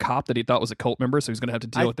killed a cop that he thought was a cult member, so he's going to have to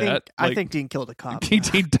deal with that. I think Dean killed a cop. Dean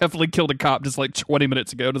definitely killed a cop just like 20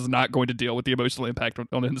 minutes ago. Is not going to deal with the emotional impact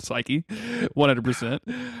on his psyche,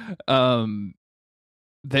 100%.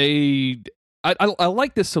 I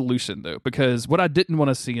like this solution though, because what I didn't want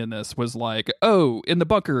to see in this was like, oh, in the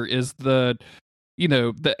bunker is the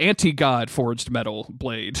the anti-god forged metal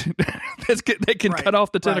blade that can cut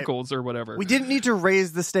off the tentacles or whatever. We didn't need to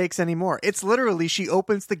raise the stakes anymore. It's literally she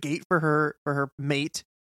opens the gate for her mate,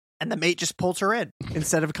 and the mate just pulls her in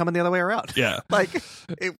instead of coming the other way around. Yeah.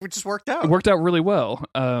 It just worked out. It worked out really well.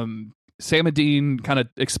 Sam and Dean kind of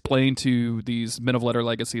explain to these Men of Letter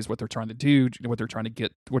Legacies what they're trying to do, what they're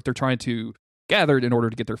trying to gather in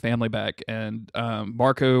order to get their family back. And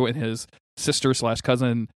Marco and his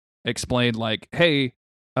sister/cousin explained, like, hey,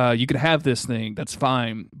 you can have this thing, that's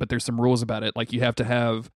fine, but there's some rules about it. Like, you have to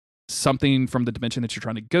have something from the dimension that you're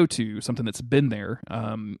trying to go to, something that's been there,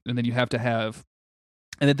 and then you have to have,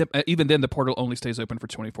 and then even then the portal only stays open for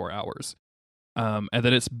 24 hours. And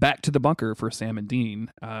then it's back to the bunker for Sam and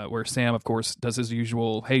Dean, where Sam, of course, does his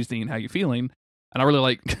usual, hey, Dean, how you feeling? And I really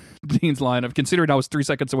like Dean's line of, considering I was 3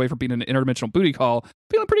 seconds away from being an interdimensional booty call,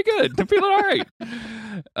 feeling pretty good. I'm feeling all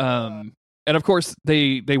right. And of course,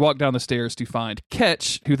 they walk down the stairs to find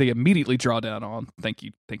Ketch, who they immediately draw down on. Thank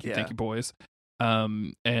you, boys.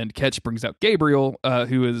 And Ketch brings out Gabriel,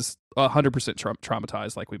 who is 100%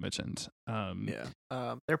 traumatized, like we mentioned.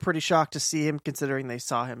 They're pretty shocked to see him, considering they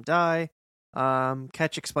saw him die.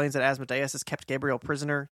 Ketch explains that Asmodeus has kept Gabriel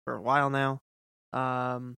prisoner for a while now.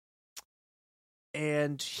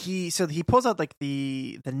 And he pulls out like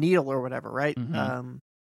the needle or whatever, right? Mm-hmm.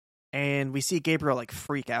 And we see Gabriel like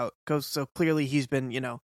freak out. So clearly he's been,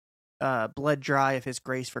 bled dry of his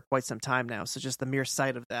grace for quite some time now. So just the mere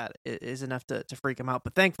sight of that is enough to freak him out.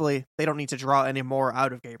 But thankfully, they don't need to draw any more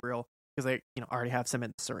out of Gabriel because they, already have some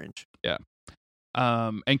in the syringe. Yeah.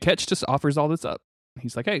 And Ketch just offers all this up.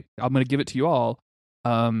 He's like, hey, I'm going to give it to you all.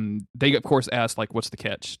 They, of course, ask, like, what's the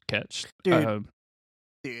catch?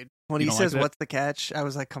 Dude, when he says, what's the catch? I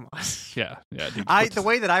was like, come on. Yeah. Dude, the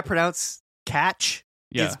way that I pronounce catch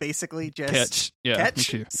is basically just Ketch. Yeah,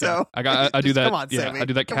 Ketch. Me too. So yeah. I do that. Come on, yeah, Sammy. I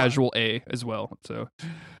do that casual A as well. So,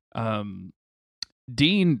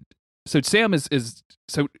 Dean. So Sam is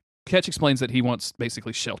so Ketch explains that he wants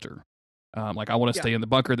basically shelter. Like, I want to stay in the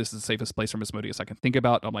bunker. This is the safest place from Asmodeus I can think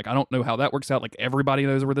about. I'm like, I don't know how that works out. Like, everybody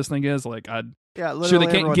knows where this thing is. Like, sure they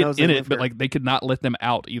can't get in it, but like they could not let them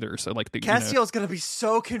out either. So like, Castiel's gonna be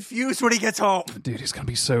so confused when he gets home. Dude, he's gonna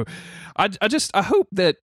be so. I hope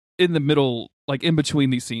that in the middle, like in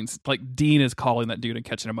between these scenes, like Dean is calling that dude and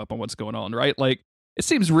catching him up on what's going on, right? Like, it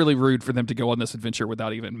seems really rude for them to go on this adventure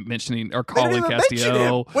without even mentioning or calling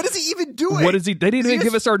Castiel. What is he even doing? They didn't even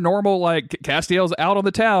give us our normal, like, Castiel's out on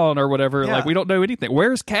the town or whatever. Yeah. Like, we don't know anything.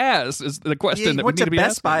 Where's Cass is the question that we need to be asking. He went to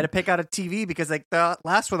Best Buy to pick out a TV because like the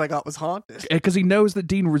last one I got was haunted. Because he knows that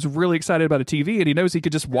Dean was really excited about a TV and he knows he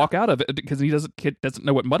could just walk out of it because he doesn't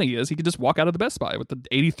know what money is. He could just walk out of the Best Buy with the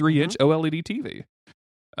 83-inch OLED TV.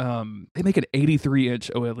 They make an 83-inch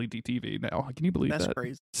OLED TV now. Can you believe That's that?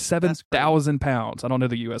 Crazy. 7,000 pounds. I don't know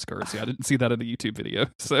the U.S. currency. I didn't see that in the YouTube video.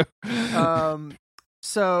 So,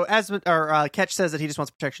 Ketch says that he just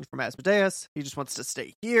wants protection from Asmodeus. He just wants to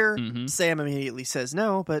stay here. Mm-hmm. Sam immediately says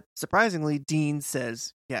no, but surprisingly, Dean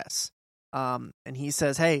says yes. And he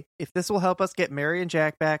says, "Hey, if this will help us get Mary and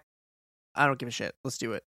Jack back, I don't give a shit. Let's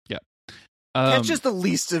do it." Yeah. Ketch is the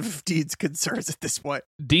least of Dean's concerns at this point.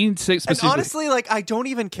 Dean specifically, and honestly, like, I don't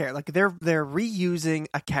even care. Like, they're reusing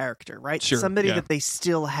a character, right? Sure, Somebody that they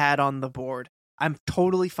still had on the board. I'm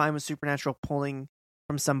totally fine with Supernatural pulling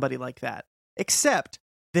from somebody like that. Except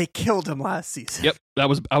they killed him last season. Yep, I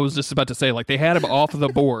was just about to say, like, they had him off of the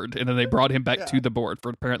board and then they brought him back to the board for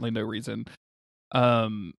apparently no reason.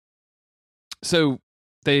 So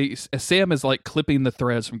Sam is like clipping the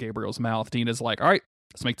threads from Gabriel's mouth. Dean is like, all right,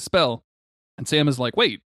 let's make the spell. And Sam is like,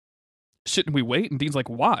 wait, shouldn't we wait? And Dean's like,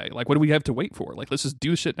 why? Like, what do we have to wait for? Like, let's just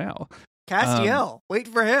do shit now. Castiel, wait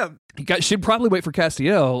for him. Should probably wait for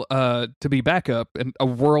Castiel to be backup in a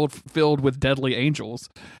world filled with deadly angels.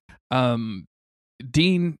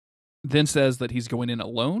 Dean then says that he's going in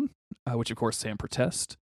alone, which of course Sam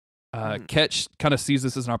protests. Ketch kind of sees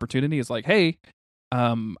this as an opportunity. Is like, hey,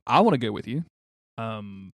 I want to go with you.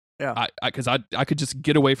 Because I could just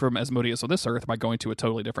get away from Asmodeus on this Earth by going to a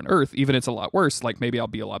totally different Earth, even if it's a lot worse. Like, maybe I'll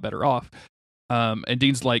be a lot better off. And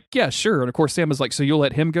Dean's like, yeah, sure. And of course, Sam is like, so you'll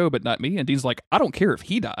let him go, but not me. And Dean's like, I don't care if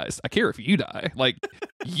he dies. I care if you die. Like,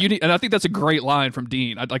 you need. And I think that's a great line from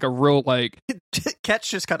Dean. Like a real like.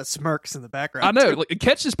 Ketch just kind of smirks in the background. I know. Like,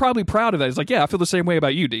 Ketch is probably proud of that. He's like, yeah, I feel the same way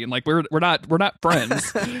about you, Dean. Like, we're not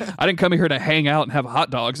friends. I didn't come here to hang out and have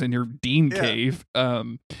hot dogs in your Dean cave.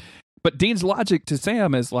 But Dean's logic to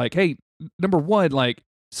Sam is like, hey, number one, like,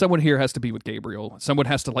 someone here has to be with Gabriel. Someone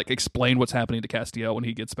has to like explain what's happening to Castiel when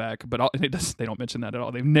he gets back. But they don't mention that at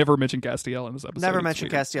all. They've never mentioned Castiel in this episode. Never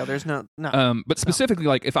mentioned Castiel. There's no. But specifically,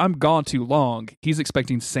 like if I'm gone too long, he's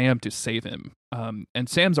expecting Sam to save him. And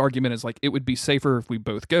Sam's argument is like it would be safer if we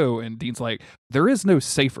both go. And Dean's like, there is no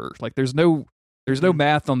safer. Like there's no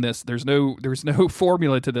math on this. There's no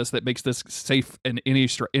formula to this that makes this safe in any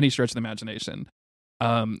stretch of the imagination.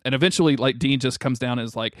 And eventually, like Dean just comes down and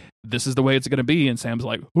is like, "This is the way it's going to be," and Sam's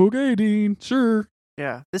like, "Okay, Dean, sure."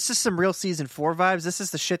 Yeah, this is some real season 4 vibes. This is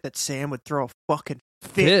the shit that Sam would throw a fucking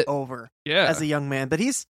fit over as a young man. But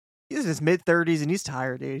he's in his mid-30s and he's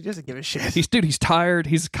tired, dude. He doesn't give a shit. He's tired.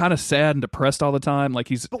 He's kind of sad and depressed all the time. Like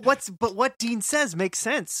But what Dean says makes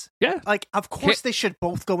sense. Yeah, like of course they should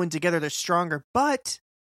both go in together. They're stronger. But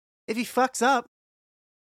if he fucks up,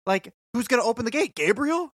 like. Who's going to open the gate?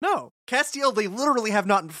 Gabriel? No. Castiel, they literally have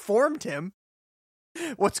not informed him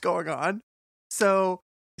what's going on. So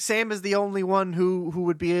Sam is the only one who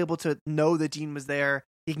would be able to know that Dean was there.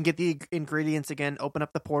 He can get the ingredients again, open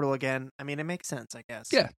up the portal again. I mean, it makes sense, I guess.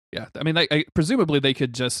 Yeah. I mean, presumably they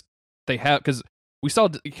could because we saw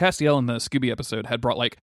Castiel in the Scooby episode had brought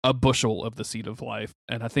like a bushel of the seed of life.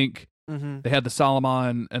 And I think they had the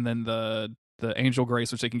Solomon and then the Angel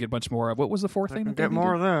Grace, which they can get a bunch more of. What was the fourth thing? Get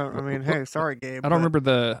more of that. I mean, hey, sorry, Gabe. I don't remember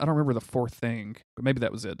the fourth thing, but maybe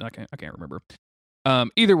that was it. I can't remember.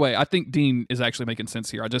 Either way, I think Dean is actually making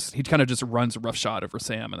sense here. He kind of just runs roughshod over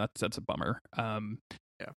Sam, and that's a bummer.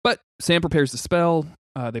 But Sam prepares the spell.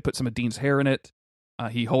 They put some of Dean's hair in it.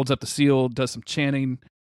 He holds up the seal, does some chanting,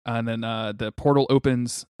 and then the portal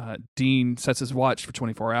opens. Dean sets his watch for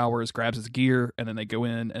 24 hours, grabs his gear, and then they go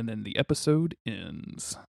in, and then the episode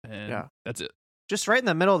ends. And that's it. Just right in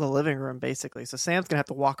the middle of the living room, basically. So Sam's going to have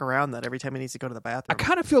to walk around that every time he needs to go to the bathroom. I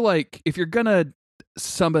kind of feel like if you're going to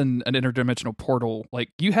summon an interdimensional portal, like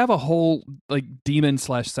you have a whole like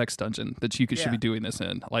demon/sex dungeon that you should be doing this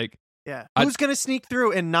in. Like, who's going to sneak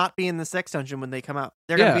through and not be in the sex dungeon when they come out?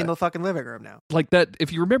 They're going to be in the fucking living room now. Like that.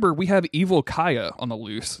 If you remember, we have evil Kaya on the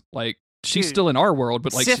loose. Like, she's still in our world,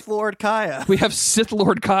 but like Sith Lord Kaya. We have Sith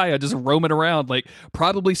Lord Kaya just roaming around, like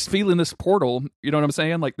probably feeling this portal. You know what I'm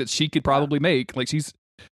saying? Like that she could probably make. Like she's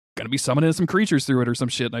gonna be summoning some creatures through it or some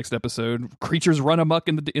shit next episode. Creatures run amok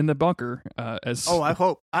in the bunker. As I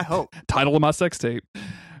hope. Title of my sex tape.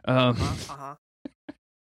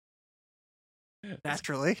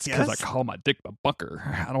 Naturally, because I call my dick the bunker.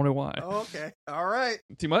 I don't know why. Oh, okay, all right.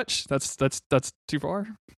 Too much? That's too far.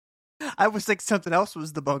 I was thinking something else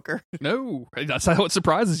was the bunker. No, that's how it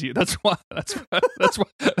surprises you. That's why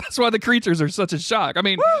the creatures are such a shock. I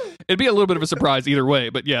mean, it'd be a little bit of a surprise either way,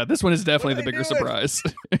 but yeah, this one is definitely the bigger surprise.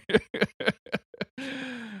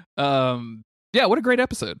 Yeah, what a great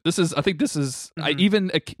episode. I think this is even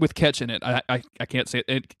with Ketch in it, I can't say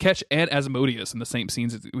it. Ketch and Asmodeus in the same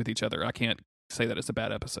scenes with each other. I can't say that it's a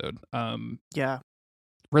bad episode.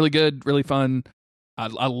 Really good, really fun.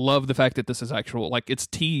 I love the fact that this is actual, like it's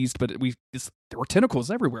teased, but there were tentacles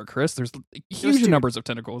everywhere, Chris. There's huge numbers of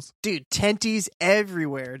tentacles. Dude, tenties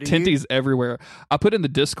everywhere, dude. Tenties everywhere. I put in the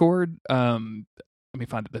Discord, let me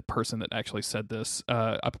find the person that actually said this,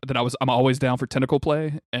 I'm always down for tentacle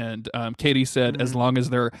play. And Katie said, as long as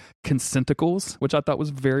they're consenticles, which I thought was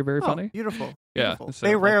very, very funny. Beautiful. Yeah. So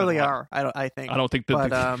they rarely are, I think. I don't think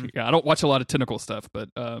that, I don't watch a lot of tentacle stuff, but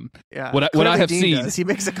what I have Dean seen. Does. He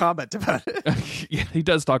makes a comment about it. Yeah, he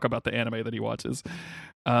does talk about the anime that he watches.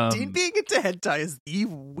 Dean being into hentai is the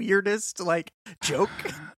weirdest, joke.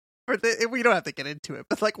 We don't have to get into it,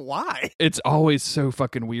 but why? It's always so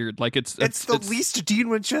fucking weird. Like it's the least Dean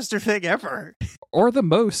Winchester thing ever, or the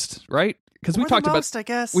most, right? Because we've talked about, I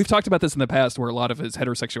guess we've talked about this in the past, where a lot of his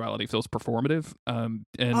heterosexuality feels performative. And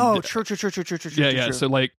true. Yeah.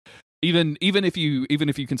 So even if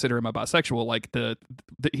you consider him a bisexual,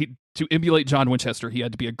 to emulate John Winchester, he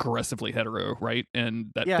had to be aggressively hetero, right? And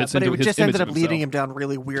that fits into his image. It just ended up leading him down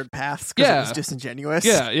really weird paths because it was disingenuous.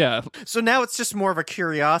 Yeah. So now it's just more of a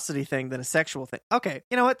curiosity thing than a sexual thing. Okay,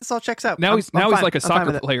 you know what? This all checks out. Now he's like a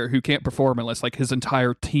soccer player who can't perform unless his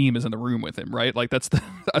entire team is in the room with him, right? Like that's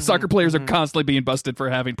soccer players are constantly being busted for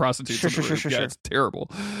having prostitutes in the room. Sure. It's terrible.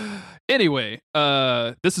 Anyway,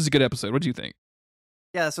 this is a good episode. What do you think?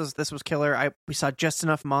 Yeah, this was killer. We saw just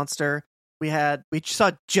enough monster. We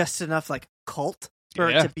saw just enough cult for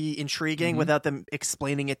it to be intriguing without them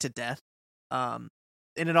explaining it to death. And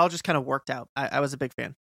it all just kind of worked out. I was a big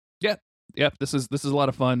fan. Yeah. This is a lot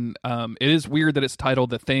of fun. It is weird that it's titled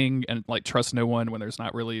The Thing and Trust No One when there's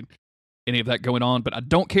not really any of that going on. But I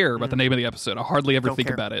don't care about the name of the episode. I hardly ever think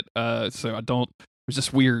about it. So I don't. It's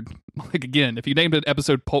just weird. Again, if you named an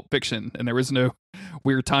episode Pulp Fiction and there was no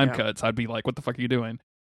weird time cuts, I'd be like, what the fuck are you doing?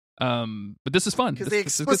 But this is fun because they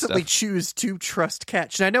explicitly choose to trust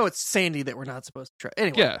Ketch. And I know it's Sandy that we're not supposed to trust.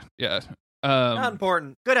 Anyway, yeah. Not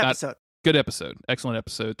important. Good episode. Good episode. Excellent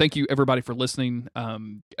episode. Thank you everybody for listening.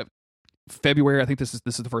 February, I think this is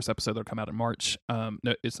the first episode that'll come out in March.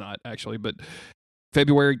 No, it's not actually, but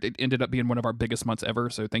February it ended up being one of our biggest months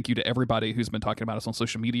ever. So thank you to everybody who's been talking about us on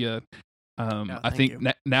social media. I think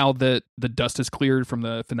now that the dust has cleared from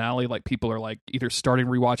the finale, like people are like either starting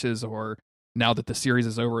rewatches or now that the series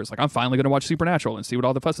is over, it's like I'm finally going to watch Supernatural and see what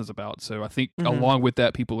all the fuss is about. So I think along with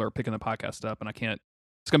that, people are picking the podcast up, and I can't.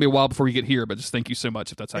 It's going to be a while before you get here, but just thank you so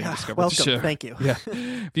much if that's how you discovered the show. Thank you. Yeah.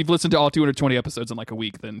 If you've listened to all 220 episodes in like a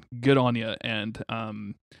week, then good on you. And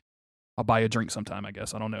I'll buy you a drink sometime, I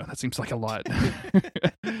guess. I don't know. That seems like a lot.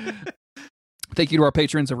 Thank you to our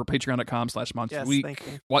patrons over patreon.com/monsterweek. Thank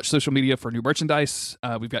you. Watch social media for new merchandise.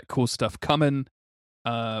 We've got cool stuff coming.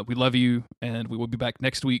 We love you, and we will be back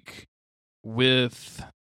next week with...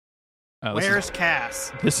 Where's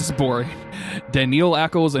Cass? This is boring. Danielle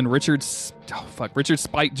Ackles and Richard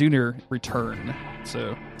Spite Jr. return.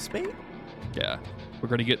 So Spite? Yeah, we're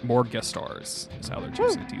going to get more guest stars. Is how they're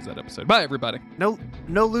choosing to tease that episode. Bye, everybody. No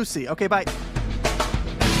Lucy. Okay, bye.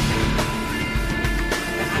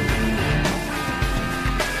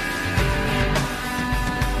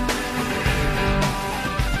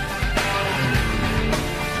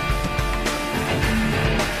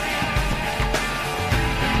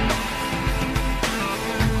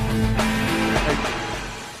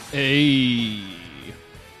 Hey.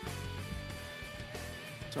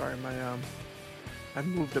 Sorry, I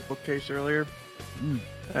moved a bookcase earlier,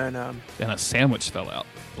 and a sandwich fell out,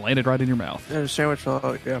 landed right in your mouth. And a sandwich fell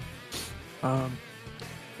out. Yeah.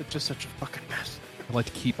 It's just such a fucking mess. I like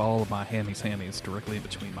to keep all of my hammies directly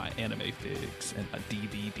between my anime figs and my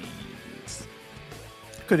DVDs.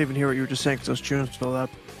 Couldn't even hear what you were just saying because those tunes fell out.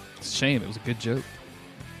 It's a shame. It was a good joke.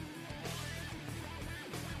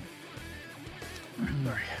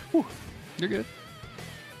 Sorry. Whew. You're good.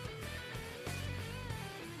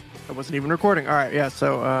 I wasn't even recording. All right, yeah,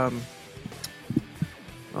 so,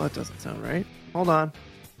 well, that doesn't sound right. Hold on.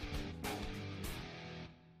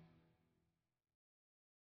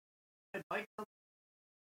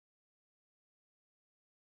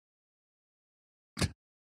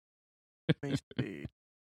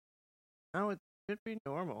 No, it should be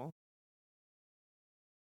normal.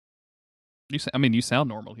 You sound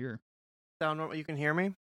normal here. Sound normal? You can hear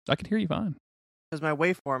me? I can hear you fine. Because my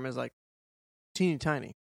waveform is like teeny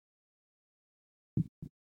tiny.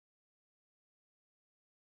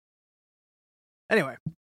 Anyway,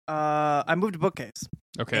 I moved a bookcase.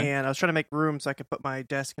 Okay. And I was trying to make room so I could put my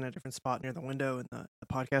desk in a different spot near the window in the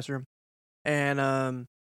podcast room. And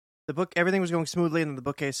everything was going smoothly, and then the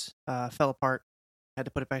bookcase fell apart. I had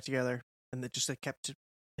to put it back together, and it just kept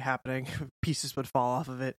happening. Pieces would fall off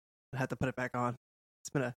of it, and I had to put it back on.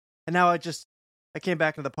 And now I came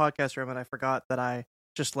back into the podcast room, and I forgot that I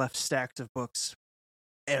just left stacks of books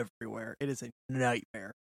everywhere. It is a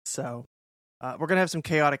nightmare. So we're gonna have some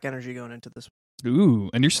chaotic energy going into this. Ooh,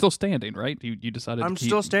 and you're still standing, right? You decided. I'm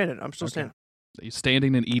still standing. Standing. You're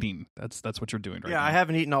standing and eating. That's what you're doing right now. Yeah, I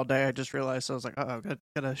haven't eaten all day. I just realized. So I was like,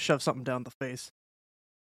 gotta shove something down the face.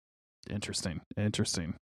 Interesting.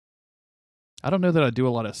 I don't know that I do a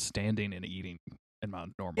lot of standing and eating in my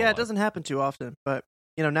normal life. It doesn't happen too often. But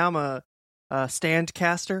now I'm a stand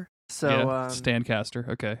caster. So stand caster.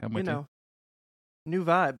 Okay, I'm with you. New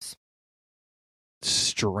vibes.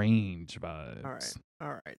 Strange vibes.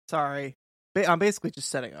 All right. Sorry. I'm basically just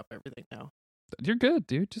setting up everything now. You're good,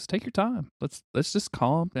 dude. Just take your time. Let's just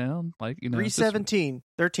calm down.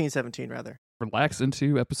 1317 rather. Relax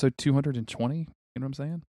into episode 220. You know what I'm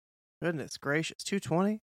saying? Goodness gracious,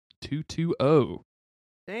 220. 220.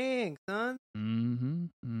 Dang, son.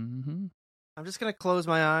 Mm-hmm. I'm just gonna close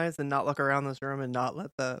my eyes and not look around this room and not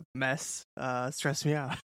let the mess stress me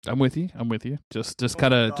out. I'm with you. Just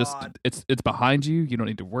kind of it's behind you. You don't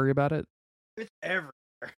need to worry about it. It's everywhere.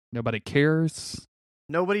 Nobody cares.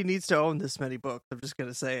 Nobody needs to own this many books. I'm just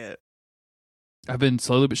gonna say it. I've been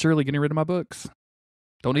slowly but surely getting rid of my books.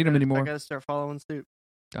 Don't need them anymore. I gotta start following suit.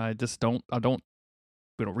 I just don't. We don't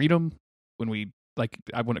read them when we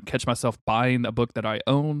I want to catch myself buying a book that I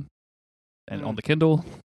own and on the Kindle,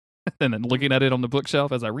 and then looking at it on the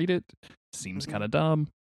bookshelf as I read it. Seems kind of dumb.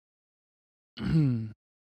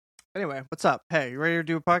 Anyway, what's up? Hey, you ready to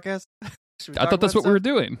do a podcast? I thought that's what we were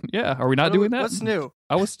doing. Yeah, are we not doing that? What's new?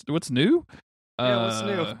 What's new? Yeah, what's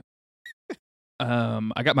new?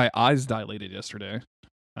 I got my eyes dilated yesterday.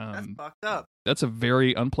 That's fucked up. That's a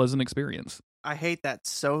very unpleasant experience. I hate that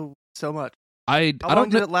so much. How long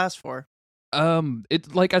did it last for?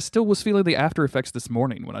 It like I still was feeling the after effects this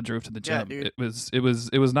morning when I drove to the Yeah, gym. dude.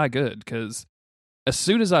 It was not good because as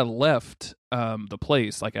soon as I left the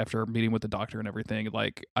place, like after meeting with the doctor and everything,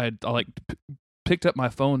 like I picked up my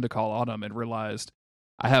phone to call Autumn and realized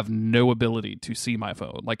I have no ability to see my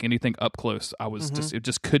phone. Like anything up close, I was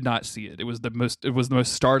just could not see it. It was the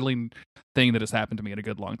most startling thing that has happened to me in a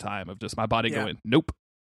good long time, of just my body going, nope.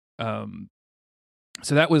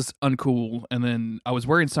 So that was uncool. And then I was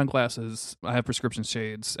wearing sunglasses. I have prescription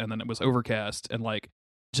shades, and then it was overcast, and like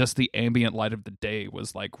just the ambient light of the day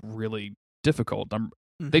was like really difficult.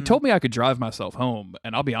 They told me I could drive myself home,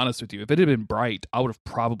 and I'll be honest with you, if it had been bright, I would have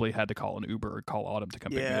probably had to call an Uber or call Autumn to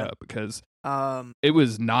come pick me up because it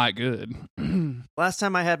was not good. Last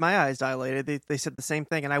time I had my eyes dilated, they said the same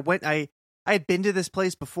thing, and I had been to this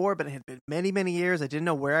place before, but it had been many, many years. I didn't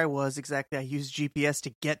know where I was exactly. I used GPS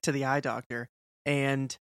to get to the eye doctor,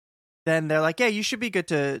 and then they're like, yeah, you should be good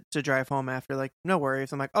to drive home after. Like, no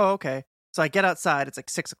worries. I'm like, oh, okay. So I get outside. It's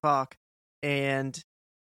like 6:00, and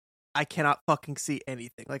I cannot fucking see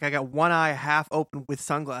anything. Like, I got one eye half open with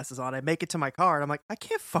sunglasses on. I make it to my car, and I'm like, I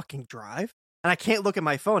can't fucking drive. And I can't look at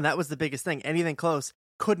my phone. That was the biggest thing. Anything close,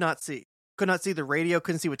 could not see. Could not see the radio,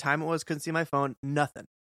 couldn't see what time it was, couldn't see my phone, nothing.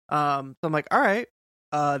 So I'm like, all right,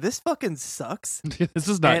 this fucking sucks. This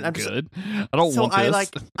is not good. I don't want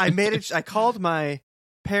this. I called my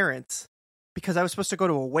parents because I was supposed to go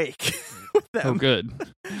to a wake with them. Oh, good.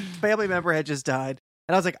 Family member had just died.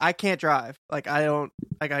 And I was like, I can't drive. Like, I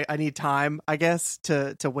need time, I guess,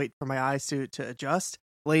 to wait for my eyes to adjust.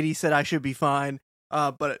 Lady said I should be fine.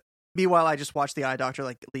 But meanwhile, I just watched the eye doctor,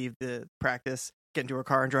 like, leave the practice, get into her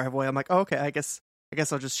car and drive away. I'm like, oh, okay, I guess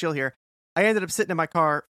I'll just chill here. I ended up sitting in my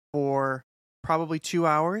car for probably 2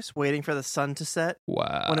 hours waiting for the sun to set.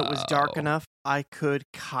 Wow. When it was dark enough, I could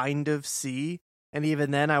kind of see. And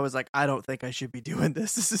even then, I was like, I don't think I should be doing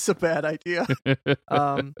this. This is a bad idea.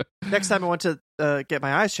 Next time I went to get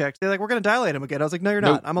my eyes checked, they're like, we're going to dilate them again. I was like, no, you're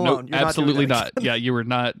not. I'm alone. You're absolutely not. Yeah, you were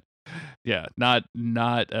not. Yeah, not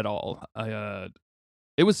at all.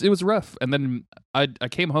 It was rough. And then I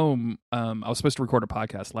came home. I was supposed to record a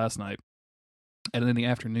podcast last night, and in the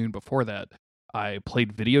afternoon before that, I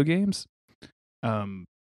played video games.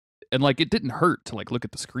 And like it didn't hurt to like look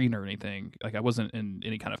at the screen or anything. Like I wasn't in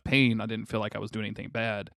any kind of pain. I didn't feel like I was doing anything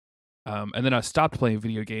bad. And then I stopped playing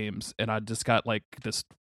video games, and I just got like this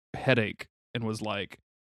headache and was like,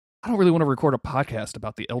 I don't really want to record a podcast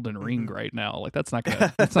about the Elden Ring right now. Like that's not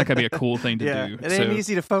gonna be a cool thing to do. It ain't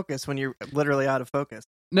easy to focus when you're literally out of focus.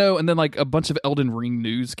 No, and then like a bunch of Elden Ring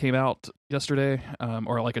news came out yesterday,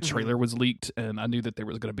 or like a trailer was leaked, and I knew that there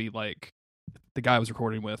was going to be like the guy I was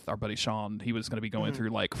recording with, our buddy Sean, he was going to be going through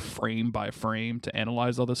like frame by frame to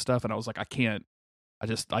analyze all this stuff, and I was like, I'm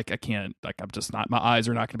just not. My eyes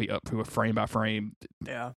are not going to be up to a frame by frame.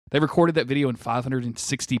 Yeah, they recorded that video in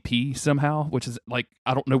 560p somehow, which is like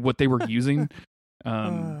I don't know what they were using.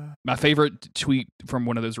 My favorite tweet from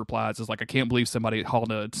one of those replies is like, I can't believe somebody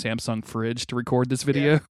hauled a Samsung fridge to record this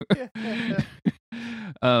video. Yeah.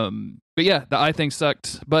 But yeah, the eye thing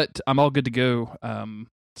sucked, but I'm all good to go.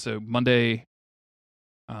 So Monday,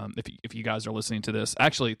 if you guys are listening to this,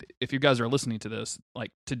 actually, if you guys are listening to this,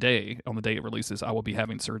 like today, on the day it releases, I will be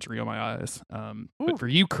having surgery on my eyes. But for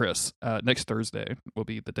you, Chris, next Thursday will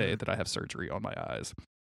be the day that I have surgery on my eyes.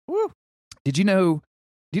 Woo! Do you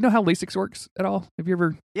know how LASIK works at all? Have you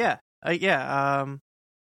ever? Yeah. I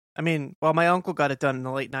mean, well, my uncle got it done in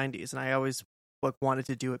the late 90s, and I always wanted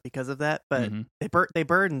to do it because of that, but they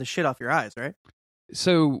burn the shit off your eyes, right?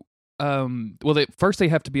 So, first they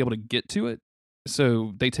have to be able to get to it.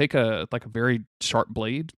 So they take a very sharp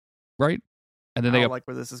blade, right? And then I don't like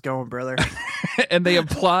where this is going, brother. And they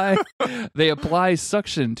apply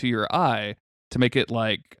suction to your eye to make it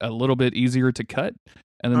like a little bit easier to cut.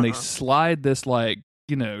 And then they slide this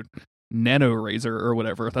nano razor or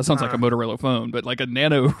whatever. That sounds like a Motorola phone, but like a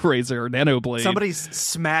nano razor or nano blade. Somebody's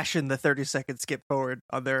smashing the 30-second skip forward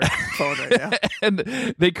on their phone right now. And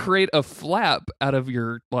they create a flap out of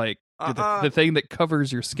your the thing that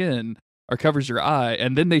covers your skin or covers your eye,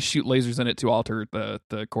 and then they shoot lasers in it to alter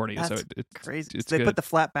the cornea. That's so it's crazy. It's they good. put the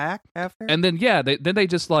flap back after? And then they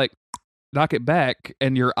just like knock it back,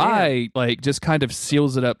 and your eye like just kind of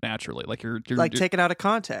seals it up naturally, like you're like taking out of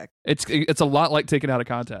contact. It's a lot like taking out of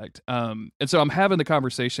contact. And so I'm having the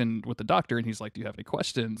conversation with the doctor, and he's like, "Do you have any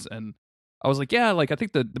questions?" And I was like, "Yeah, like I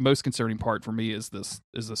think the most concerning part for me is this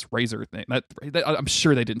razor thing." That I'm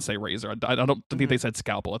sure they didn't say razor. I don't think they said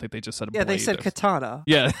scalpel. I think they just said blade. They said katana.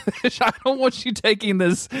 Yeah, I don't want you taking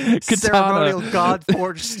this katana, ceremonial God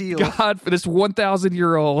forged steel. God for this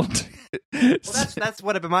 1,000-year-old. Well, that's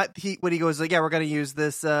what when he goes like, yeah, we're gonna use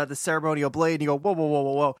this the ceremonial blade, and you go,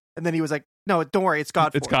 whoa, and then he was like, No, don't worry. It's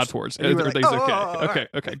God. It's God Force. And you were like, Everything's oh, okay. oh, oh,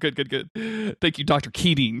 Okay. right. Okay. Good. Thank you, Dr.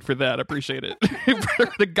 Keating, for that. I appreciate it.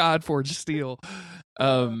 For the God Forge steel.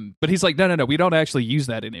 But he's like, no. We don't actually use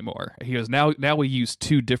that anymore. He goes, now we use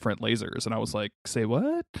 2 different lasers. And I was like, say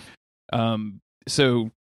what? So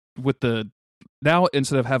with now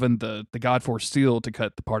instead of having the God Force steel to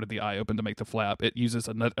cut the part of the eye open to make the flap, it uses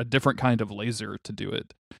a different kind of laser to do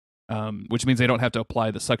it. Which means they don't have to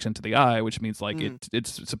apply the suction to the eye, which means like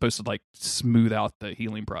it's supposed to like smooth out the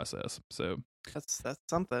healing process. So that's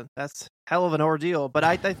something. That's hell of an ordeal. But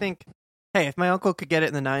I think, hey, if my uncle could get it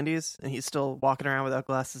in the 90s and he's still walking around without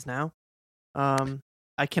glasses now,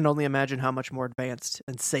 I can only imagine how much more advanced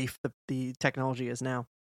and safe the technology is now.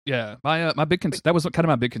 yeah, my big that was kind of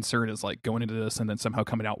my big concern is like going into this and then somehow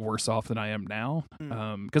coming out worse off than I am now.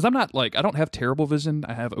 Because I'm not like I don't have terrible vision.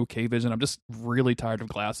 I have okay vision. I'm just really tired of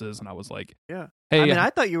glasses, and I was like, yeah. Hey, I mean, I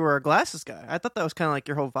thought you were a glasses guy. I thought that was kind of like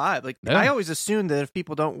your whole vibe. Like I always assumed that if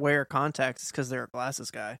people don't wear contacts, it's because they're a glasses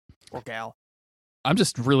guy or gal. I'm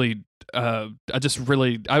just really, I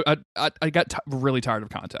got really tired of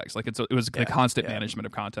contacts. Like it was the constant management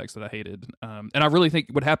of contacts that I hated. And I really think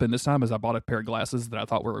what happened this time is I bought a pair of glasses that I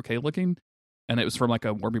thought were okay looking, and it was from like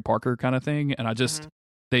a Warby Parker kind of thing. And I just,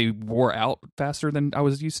 they wore out faster than I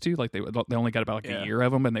was used to. Like they only got about like a year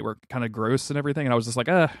of them, and they were kind of gross and everything. And I was just like,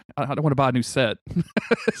 I don't want to buy a new set,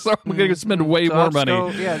 so I'm going to spend way more money.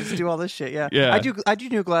 Just do all this shit. Yeah. I do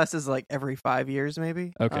new glasses like every 5 years,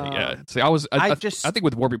 maybe. Okay, yeah. See, I think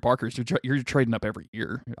with Warby Parkers, you're trading up every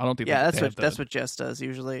year. I don't think. Yeah, that's what Jess does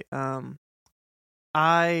usually.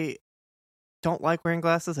 I don't like wearing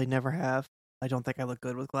glasses. I never have. I don't think I look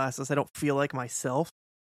good with glasses. I don't feel like myself.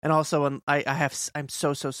 And also, I'm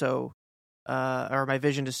so or my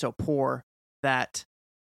vision is so poor that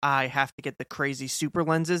I have to get the crazy super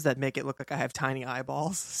lenses that make it look like I have tiny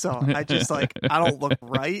eyeballs. So I just I don't look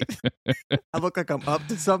right. I look like I'm up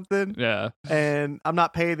to something. Yeah. And I'm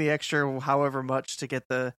not paying the extra however much to get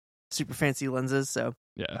the super fancy lenses. So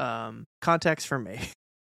contacts for me.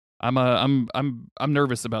 I'm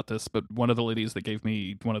nervous about this, but one of the ladies that gave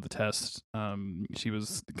me one of the tests, she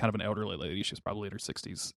was kind of an elderly lady. She was probably in her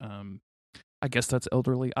 60s. I guess that's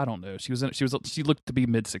elderly. I don't know. She looked to be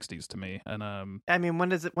mid 60s to me. And I mean, when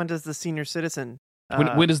does the senior citizen?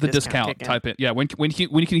 When does the discount type in? Yeah, when can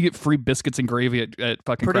you get free biscuits and gravy at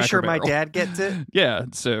fucking? Pretty Cracker sure Barrel? my dad gets it. Yeah,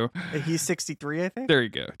 so he's 63, I think. There you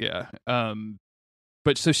go. Yeah.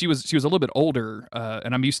 But so she was a little bit older,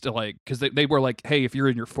 and I'm used to like because they were like, hey, if you're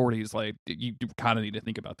in your 40s, like you kind of need to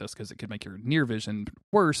think about this because it could make your near vision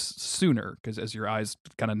worse sooner because as your eyes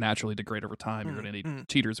kind of naturally degrade over time, you're going to need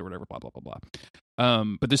cheaters or whatever, blah blah blah blah.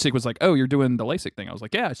 But this chick was like, oh, you're doing the LASIK thing. I was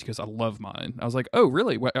like, yeah. She goes, I love mine. I was like, oh,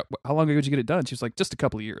 really? How long ago did you get it done? She was like, just a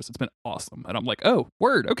couple of years. It's been awesome. And I'm like, oh,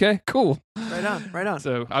 word. Okay, cool. Right on.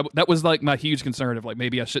 So that was like my huge concern of like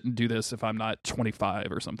maybe I shouldn't do this if I'm not 25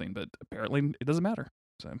 or something. But apparently it doesn't matter.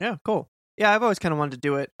 So. Yeah, cool. Yeah, I've always kind of wanted to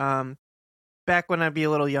do it. Back when I'd be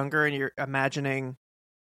a little younger and you're imagining,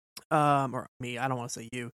 or me, I don't want to say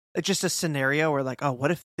you. It's just a scenario where like, oh,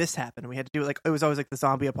 what if this happened? And we had to do it. Like, it was always like the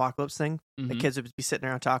zombie apocalypse thing that kids would be sitting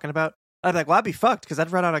around talking about. I'd be like, well, I'd be fucked because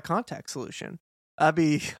I'd run out of contact solution. I'd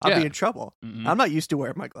be in trouble. I'm not used to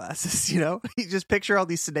wearing my glasses, you know? You just picture all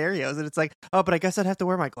these scenarios and it's like, oh, but I guess I'd have to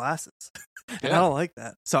wear my glasses. And I don't like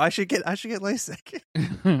that. So I should get LASIK.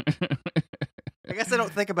 I guess I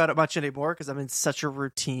don't think about it much anymore because I'm in such a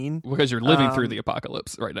routine. Because you're living through the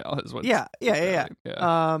apocalypse right now, is what. Yeah.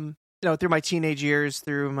 Through my teenage years,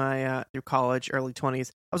 through my through college, early 20s,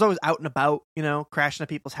 I was always out and about, crashing at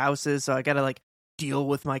people's houses. So I got to like deal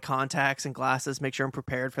with my contacts and glasses, make sure I'm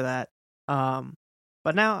prepared for that.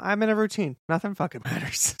 But now I'm in a routine. Nothing fucking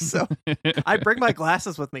matters. So I bring my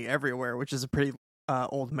glasses with me everywhere, which is a pretty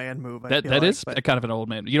old man move. That is kind of an old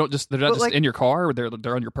man. You don't they're not just like, in your car, or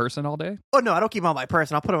they're on your person all day. Oh no, I don't keep them on my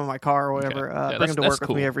person. I'll put them in my car or whatever. Okay. Bring them to work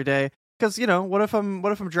with me every day. Because what if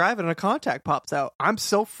I'm driving and a contact pops out? I'm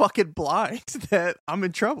so fucking blind that I'm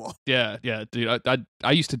in trouble. Yeah, dude.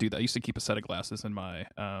 I used to do that. I used to keep a set of glasses in my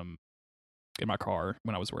car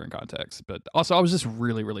when I was wearing contacts. But also, I was just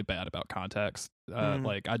really, really bad about contacts.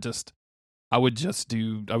 Like I would just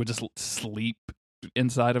sleep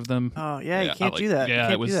inside inside of them. You can't do that.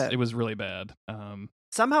 Yeah, it was really bad.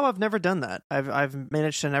 Somehow I've never done that. I've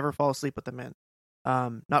managed to never fall asleep with them in.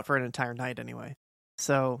 Not for an entire night anyway.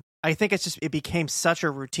 So I think it became such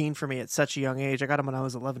a routine for me at such a young age. I got them when I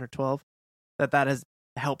was 11 or 12. That has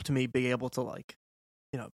helped me be able to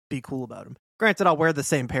be cool about them. Granted, I'll wear the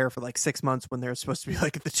same pair for like 6 months when they're supposed to be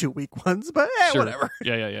like the 2-week ones, but sure. Whatever.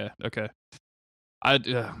 Yeah. Okay. I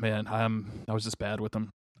was just bad with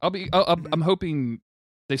them. I'm hoping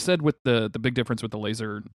they said with the big difference with the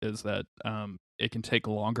laser is that it can take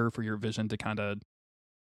longer for your vision to kind of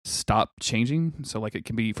stop changing. So like it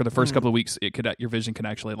can be for the first couple of weeks, your vision can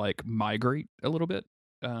actually like migrate a little bit,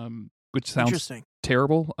 which sounds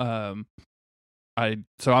terrible. I'm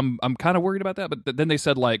kind of worried about that, but then they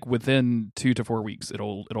said like within 2 to 4 weeks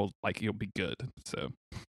it'll like you'll be good. So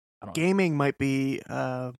I don't gaming might be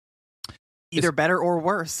either better or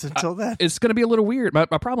worse until then. It's going to be a little weird. My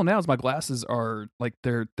problem now is my glasses are like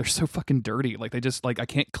they're so fucking dirty. Like they just like I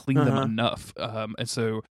can't clean them enough. And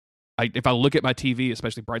so if I look at my TV,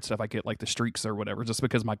 especially bright stuff, I get like the streaks or whatever, just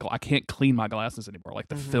because I can't clean my glasses anymore. Like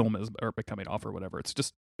the film is becoming off or whatever. It's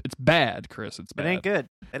bad, Chris. It's bad. It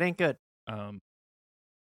ain't good.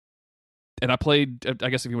 And I played, I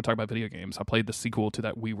guess if you want to talk about video games, I played the sequel to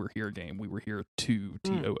that We Were Here game, We Were Here 2,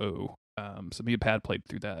 TOO. So me and Pat played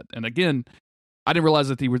through that. And again, I didn't realize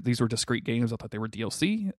that these were discrete games. I thought they were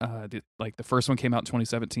DLC. Like the first one came out in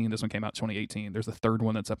 2017. This one came out in 2018. There's a third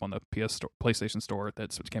one that's up on the PlayStation Store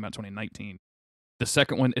which came out in 2019. The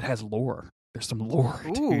second one, it has lore. There's some lore.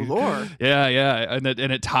 Ooh, dude. lore. Yeah. And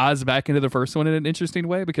it ties back into the first one in an interesting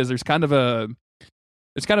way because there's kind of a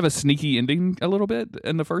sneaky ending a little bit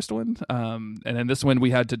in the first one. And then this one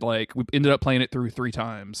we ended up playing it through 3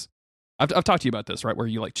 times. I've talked to you about this, right? Where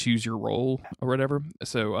you like choose your role or whatever.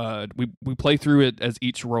 So we play through it as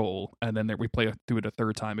each role, and then we play through it a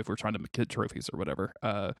third time if we're trying to get trophies or whatever.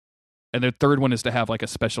 And the third one is to have like a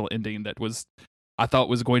special ending that I thought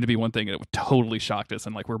was going to be one thing, and it totally shocked us.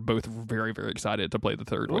 And like we're both very, very excited to play the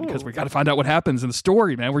third one because we got to find out what happens in the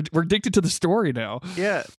story, man. We're addicted to the story now.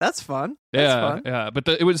 Yeah, that's fun. Yeah. But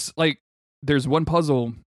it was like there's one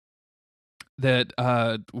puzzle that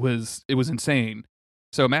was insane.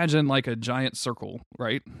 So imagine like a giant circle,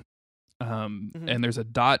 right? And there's a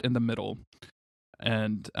dot in the middle,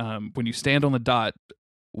 and when you stand on the dot,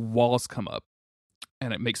 walls come up,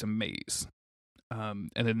 and it makes a maze. And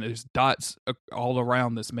then there's dots all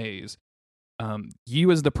around this maze.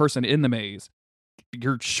 You as the person in the maze,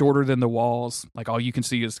 you're shorter than the walls. Like all you can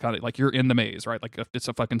see is kind of like you're in the maze, right? Like it's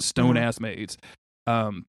a fucking stone ass maze.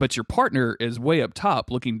 But your partner is way up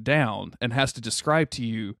top looking down and has to describe to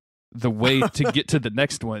you the way to get to the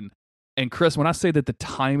next one. And Chris, when I say that the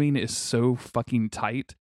timing is so fucking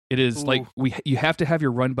tight, it is like you have to have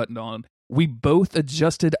your run button on. We both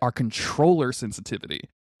adjusted our controller sensitivity.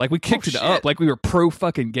 Like we kicked it up like we were pro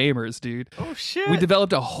fucking gamers, dude. Oh shit. We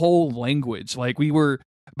developed a whole language. Like we were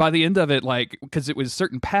by the end of it, like because it was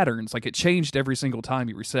certain patterns, like it changed every single time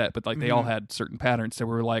you reset, but like they all had certain patterns. So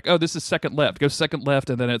we were like, oh, this is second left, go second left,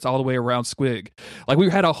 and then it's all the way around squig. Like we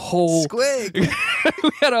had a whole squig. We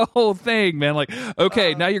had a whole thing, man. Like,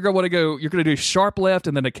 okay, now you're gonna do sharp left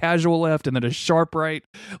and then a casual left and then a sharp right.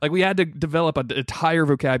 Like we had to develop an entire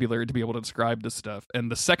vocabulary to be able to describe this stuff. And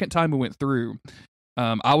the second time we went through,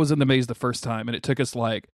 I was in the maze the first time, and it took us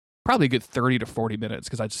like probably a good 30 to 40 minutes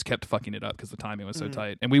because I just kept fucking it up because the timing was so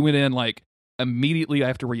tight. And we went in like immediately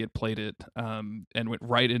after we had played it and went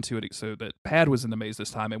right into it so that Pad was in the maze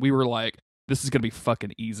this time, and we were like, this is going to be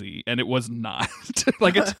fucking easy. And it was not.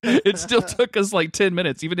 Like it still took us like 10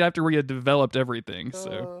 minutes even after we had developed everything.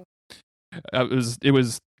 So that's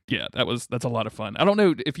a lot of fun. I don't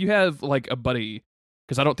know if you have like a buddy,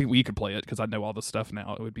 because I don't think we could play it because I know all the stuff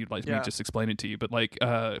now. It would be like me just explaining to you. But like,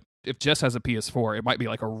 if Jess has a PS4, it might be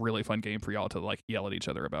like a really fun game for y'all to like yell at each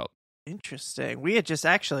other about. Interesting. We had just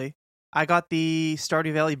I got the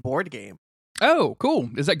Stardew Valley board game. Oh, cool.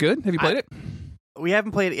 Is that good? Have you played it? We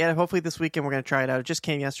haven't played it yet. Hopefully this weekend we're going to try it out. It just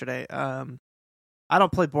came yesterday. I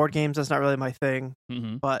don't play board games. That's not really my thing.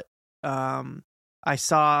 But I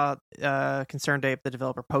saw Concerned Dave, the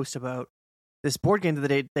developer, post about this board game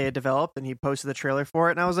that they had developed, and he posted the trailer for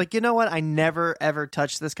it. And I was like, you know what? I never, ever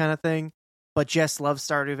touched this kind of thing. But Jess loves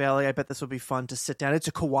Stardew Valley. I bet this would be fun to sit down. It's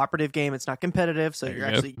a cooperative game. It's not competitive, so you're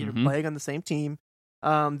actually playing on the same team.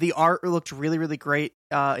 The art looked really, really great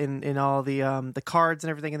in all the cards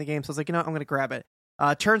and everything in the game. So I was like, you know what? I'm going to grab it.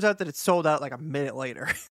 Turns out that it sold out like a minute later.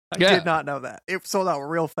 I did not know that. It sold out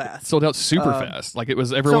real fast. Sold out super fast. Like it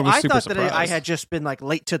was, everyone was super surprised. So I thought that I had just been like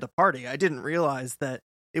late to the party. I didn't realize that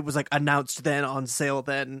it was like announced then, on sale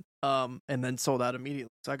then, and then sold out immediately.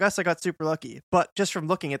 So I guess I got super lucky. But just from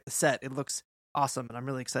looking at the set, it looks awesome, and I'm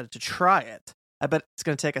really excited to try it. I bet it's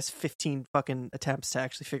going to take us 15 fucking attempts to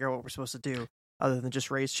actually figure out what we're supposed to do, other than just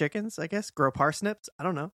raise chickens, I guess, grow parsnips. I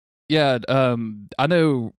don't know. Yeah, I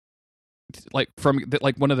know. Like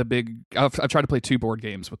one of the big, I've tried to play 2 board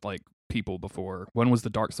games with like people before. One was the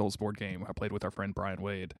Dark Souls board game I played with our friend Brian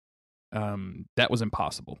Wade. That was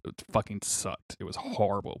impossible. It fucking sucked. It was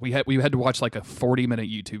horrible. We had to watch like a 40-minute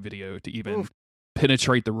YouTube video to even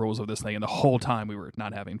penetrate the rules of this thing, and the whole time we were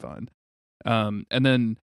not having fun. And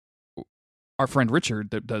then our friend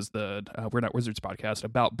Richard that does the We're Not Wizards podcast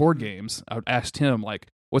about board games, I asked him, like,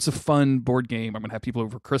 what's a fun board game I'm going to have people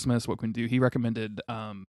over for Christmas? What can we do? He recommended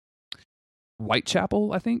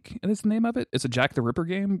Whitechapel, I think is the name of it. It's a Jack the Ripper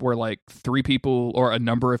game where like 3 people or a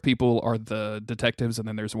number of people are the detectives, and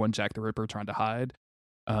then there's one Jack the Ripper trying to hide.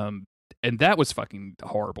 And that was fucking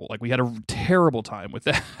horrible. Like we had a terrible time with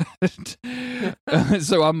that.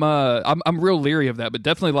 So I'm real leery of that, but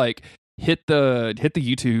definitely like hit the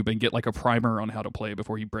YouTube and get like a primer on how to play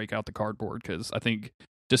before you break out the cardboard, because I think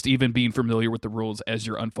just even being familiar with the rules as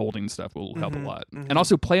you're unfolding stuff will help a lot. And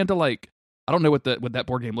also plan to like, I don't know what that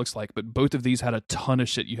board game looks like, but both of these had a ton of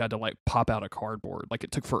shit you had to like pop out of cardboard. Like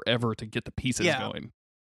it took forever to get the pieces going.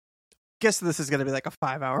 Guess this is going to be like a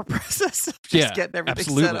 5-hour process of just getting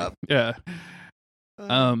everything set up. Yeah.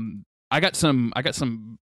 I got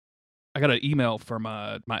an email from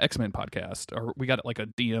my X-Men podcast, or we got like a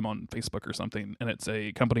DM on Facebook or something, and it's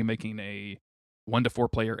a company making a 1 to 4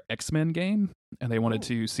 player X-Men game, and they wanted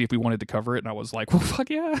to see if we wanted to cover it, and I was like, well,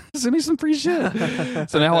 fuck yeah, send me some free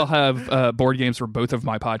shit. So now I'll have board games for both of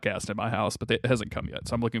my podcasts at my house, but it hasn't come yet,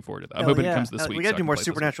 so I'm looking forward to that. I'm hoping it comes this week. We gotta do more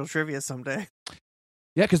Supernatural trivia someday.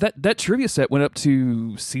 Yeah, because that trivia set went up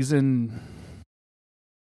to season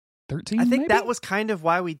 13. I think maybe? that was kind of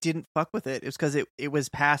why we didn't fuck with it. It was because it was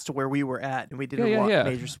past where we were at, and we didn't want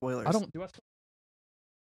major spoilers.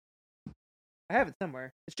 I have it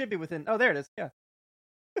somewhere. It should be within. Oh, there it is. Yeah.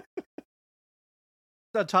 It's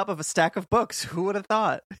on top of a stack of books. Who would have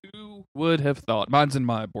thought? Who would have thought? Mine's in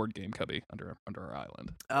my board game cubby under our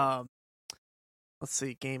island. Let's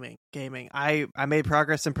see. Gaming. I made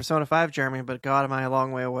progress in Persona 5, Jeremy, but God, am I a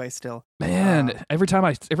long way away still. Man, every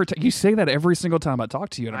time you say that every single time I talk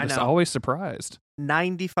to you, and I'm just always surprised.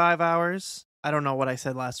 95 hours. I don't know what I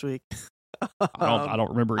said last week. I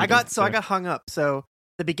don't remember either, I got hung up. So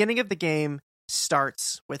the beginning of the game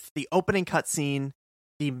starts with the opening cutscene.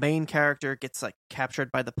 The main character gets like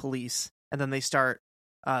captured by the police, and then they start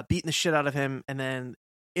beating the shit out of him, and then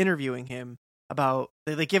interviewing him about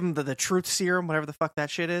they give him the truth serum, whatever the fuck that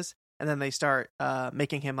shit is, and then they start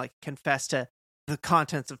making him like confess to the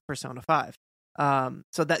contents of Persona 5.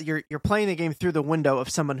 So that you're playing the game through the window of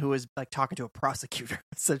someone who is like talking to a prosecutor,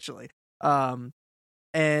 essentially. And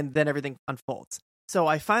then everything unfolds. So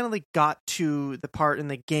I finally got to the part in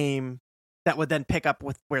the game that would then pick up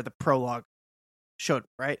with where the prologue showed,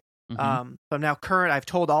 right? So I'm now current. I've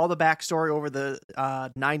told all the backstory over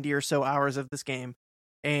the 90 or so hours of this game,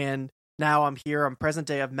 and now I'm here. I'm present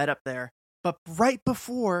day. I've met up there. But right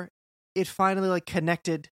before it finally like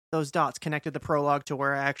connected those dots, connected the prologue to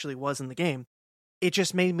where I actually was in the game, it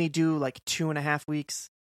just made me do like 2.5 weeks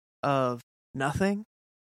of nothing.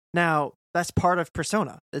 Now, that's part of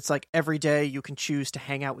Persona. It's like every day you can choose to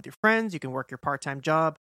hang out with your friends. You can work your part-time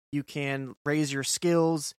job. You can raise your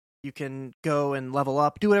skills. You can go and level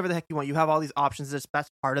up, do whatever the heck you want. You have all these options. That's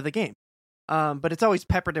part of the game. But it's always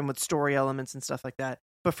peppered in with story elements and stuff like that.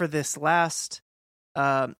 But for this last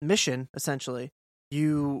mission, essentially,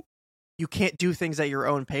 you can't do things at your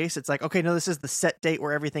own pace. It's like, okay, no, this is the set date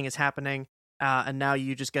where everything is happening, and now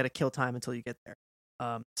you just got to kill time until you get there.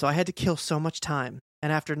 So I had to kill so much time.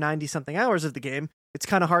 And after 90-something hours of the game, it's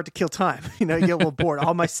kind of hard to kill time. You know, you get a little bored.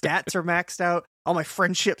 All my stats are maxed out. All my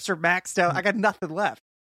friendships are maxed out. I got nothing left.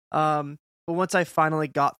 But once I finally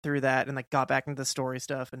got through that and like got back into the story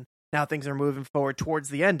stuff, and now things are moving forward towards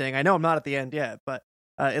the ending. I know I'm not at the end yet, but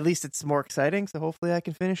at least it's more exciting. So hopefully I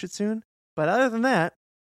can finish it soon. But other than that,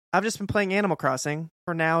 I've just been playing Animal Crossing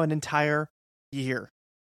for now an entire year.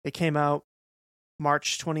 It came out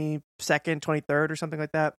March 22nd, 23rd or something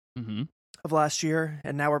like that of last year.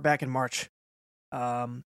 And now we're back in March.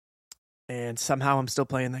 And somehow I'm still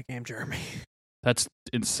playing that game, Jeremy. That's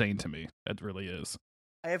insane to me. That really is.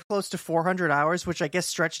 I have close to 400 hours, which I guess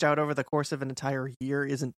stretched out over the course of an entire year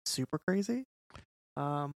isn't super crazy.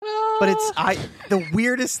 But the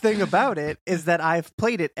weirdest thing about it is that I've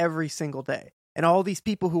played it every single day. And all these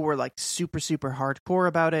people who were like super, super hardcore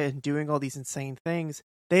about it and doing all these insane things,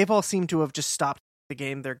 they've all seemed to have just stopped the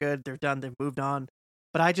game. They're good. They're done. They've moved on.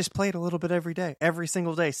 But I just played a little bit every day, every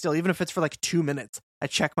single day. Still, even if it's for like 2 minutes, I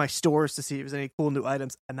check my stores to see if there's any cool new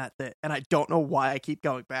items, and that's it. And I don't know why I keep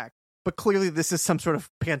going back. But clearly this is some sort of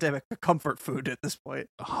pandemic comfort food at this point.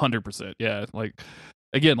 100%. Yeah. Like,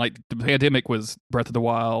 again, like the pandemic was Breath of the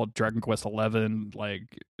Wild, Dragon Quest 11, like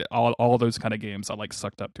all those kind of games I like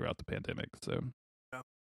sucked up throughout the pandemic. So.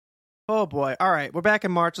 Oh boy. All right. We're back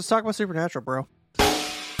in March. Let's talk about Supernatural, bro.